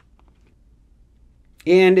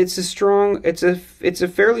 And it's a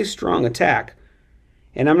fairly strong attack.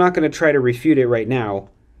 And I'm not going to try to refute it right now.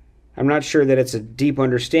 I'm not sure that it's a deep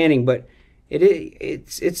understanding, but I'm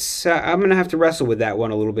going to have to wrestle with that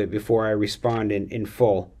one a little bit before I respond in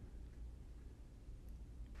full.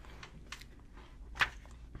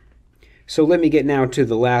 So let me get now to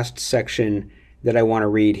the last section that I want to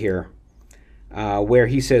read here, where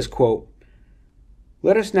he says, quote,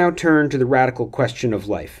 "Let us now turn to the radical question of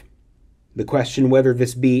life, the question whether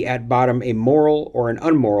this be at bottom a moral or an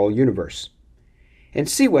unmoral universe, and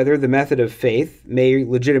see whether the method of faith may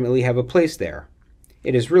legitimately have a place there.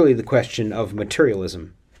 It is really the question of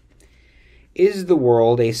materialism. Is the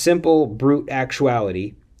world a simple brute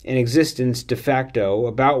actuality, an existence de facto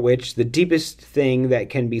about which the deepest thing that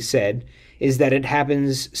can be said is that it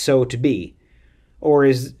happens so to be, or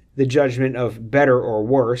is the judgment of better or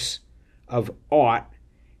worse, of ought,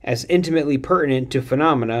 as intimately pertinent to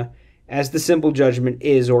phenomena as the simple judgment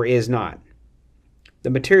is or is not? The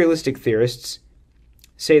materialistic theorists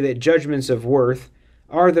say that judgments of worth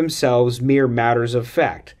are themselves mere matters of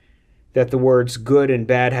fact, that the words good and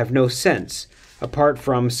bad have no sense apart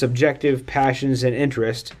from subjective passions and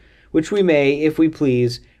interest, which we may, if we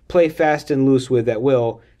please, play fast and loose with at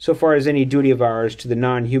will, so far as any duty of ours to the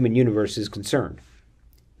non-human universe is concerned.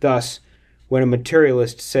 Thus, when a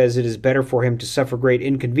materialist says it is better for him to suffer great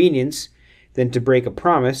inconvenience than to break a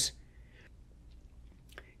promise,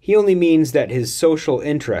 he only means that his social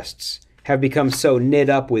interests have become so knit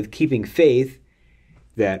up with keeping faith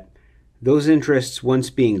that, those interests once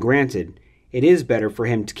being granted, it is better for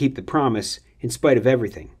him to keep the promise in spite of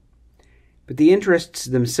everything. But the interests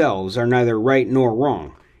themselves are neither right nor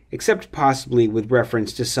wrong, except possibly with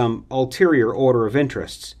reference to some ulterior order of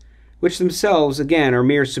interests, which themselves, again, are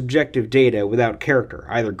mere subjective data without character,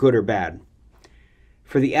 either good or bad.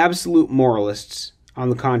 For the absolute moralists, on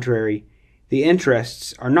the contrary, the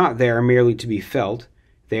interests are not there merely to be felt,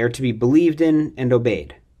 they are to be believed in and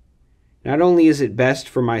obeyed. Not only is it best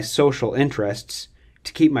for my social interests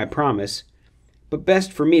to keep my promise, but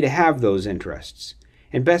best for me to have those interests,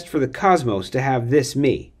 and best for the cosmos to have this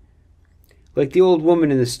me. Like the old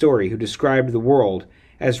woman in the story who described the world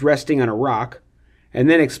as resting on a rock, and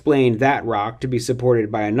then explained that rock to be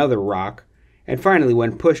supported by another rock, and finally,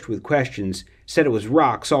 when pushed with questions, said it was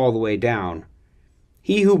rocks all the way down.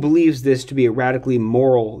 He who believes this to be a radically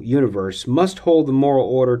moral universe must hold the moral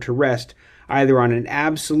order to rest either on an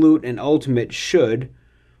absolute and ultimate should,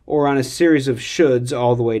 or on a series of shoulds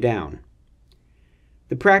all the way down.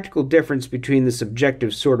 The practical difference between the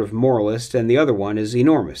subjective sort of moralist and the other one is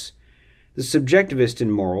enormous. The subjectivist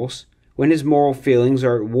in morals, when his moral feelings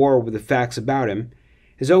are at war with the facts about him,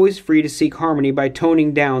 is always free to seek harmony by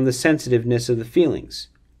toning down the sensitiveness of the feelings.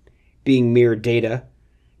 Being mere data,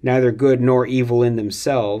 neither good nor evil in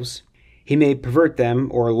themselves, he may pervert them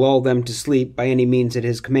or lull them to sleep by any means at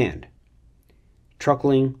his command.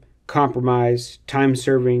 Truckling, compromise,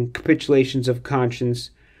 time-serving, capitulations of conscience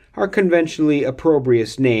are conventionally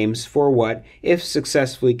opprobrious names for what, if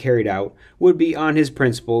successfully carried out, would be on his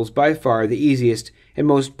principles by far the easiest and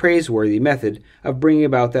most praiseworthy method of bringing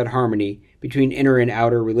about that harmony between inner and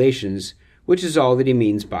outer relations, which is all that he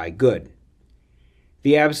means by good.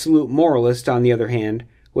 The absolute moralist, on the other hand,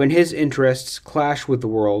 when his interests clash with the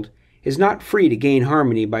world, is not free to gain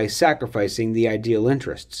harmony by sacrificing the ideal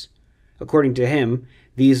interests. According to him,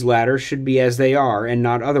 these latter should be as they are, and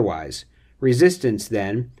not otherwise. Resistance,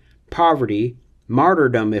 then, poverty,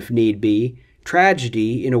 martyrdom if need be,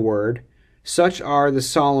 tragedy, in a word, such are the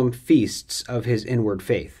solemn feasts of his inward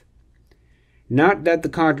faith. Not that the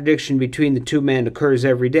contradiction between the two men occurs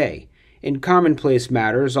every day. In commonplace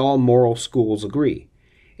matters all moral schools agree.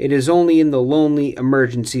 It is only in the lonely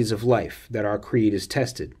emergencies of life that our creed is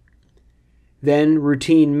tested. Then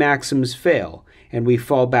routine maxims fail, and we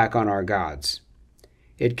fall back on our gods.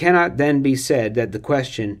 It cannot then be said that the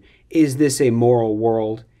question, is this a moral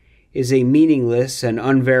world, is a meaningless and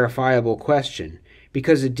unverifiable question,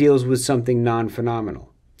 because it deals with something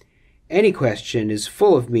non-phenomenal. Any question is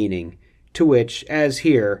full of meaning, to which, as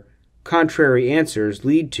here, contrary answers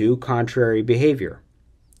lead to contrary behavior.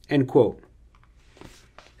 End quote.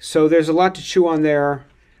 So there's a lot to chew on there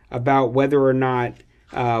about whether or not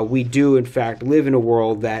we do, in fact, live in a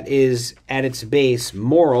world that is, at its base,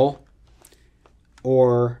 moral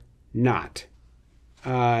or not.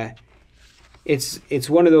 It's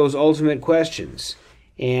one of those ultimate questions.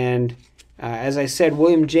 And as I said,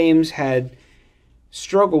 William James had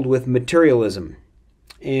struggled with materialism.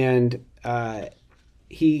 And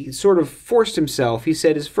he sort of forced himself. He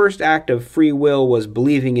said his first act of free will was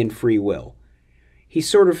believing in free will. He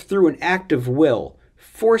sort of, through an act of will,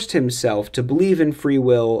 forced himself to believe in free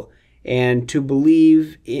will and to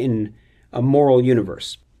believe in a moral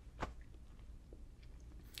universe.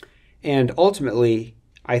 And ultimately,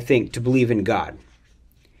 I think, to believe in God.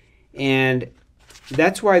 And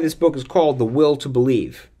that's why this book is called The Will to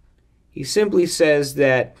Believe. He simply says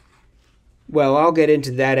that, well, I'll get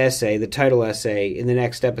into that essay, the title essay, in the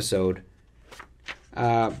next episode.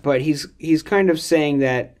 But he's kind of saying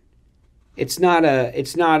that it's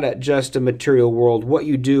not just a material world. What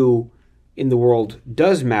you do in the world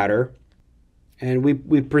does matter, and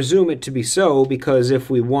we presume it to be so, because if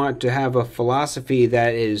we want to have a philosophy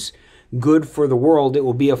that is good for the world, it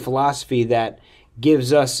will be a philosophy that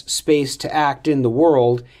gives us space to act in the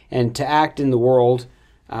world, and to act in the world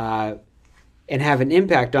and have an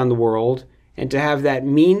impact on the world, and to have that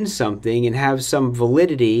mean something and have some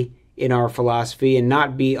validity in our philosophy and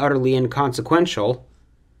not be utterly inconsequential.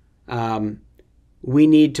 We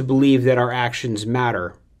need to believe that our actions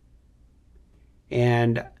matter.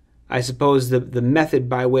 And I suppose the method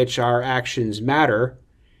by which our actions matter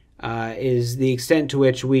is the extent to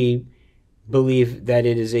which we believe that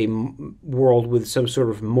it is a world with some sort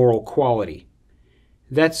of moral quality.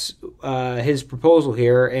 That's his proposal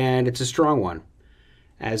here, and it's a strong one.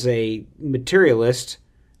 As a materialist,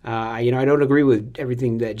 I don't agree with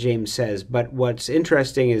everything that James says, but what's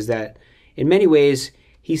interesting is that in many ways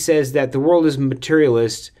he says that the world is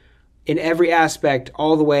materialist in every aspect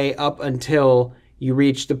all the way up until you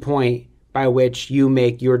reach the point by which you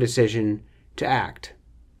make your decision to act.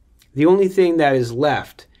 The only thing that is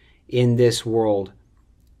left in this world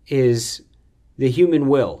is the human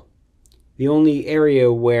will. The only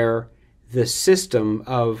area where the system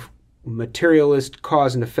of materialist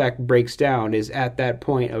cause and effect breaks down is at that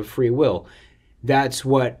point of free will. That's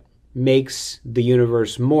what makes the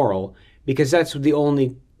universe moral, because that's the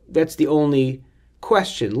only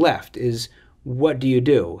question left is, what do you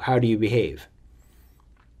do? How do you behave?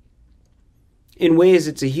 In ways,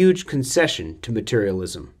 it's a huge concession to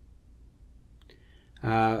materialism.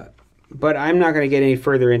 But I'm not going to get any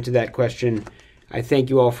further into that question. I thank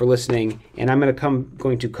you all for listening, and I'm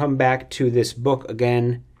going to come back to this book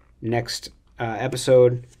again next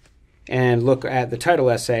episode and look at the title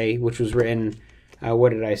essay, which was written,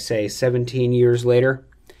 17 years later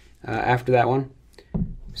after that one.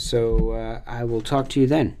 So I will talk to you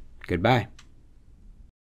then. Goodbye.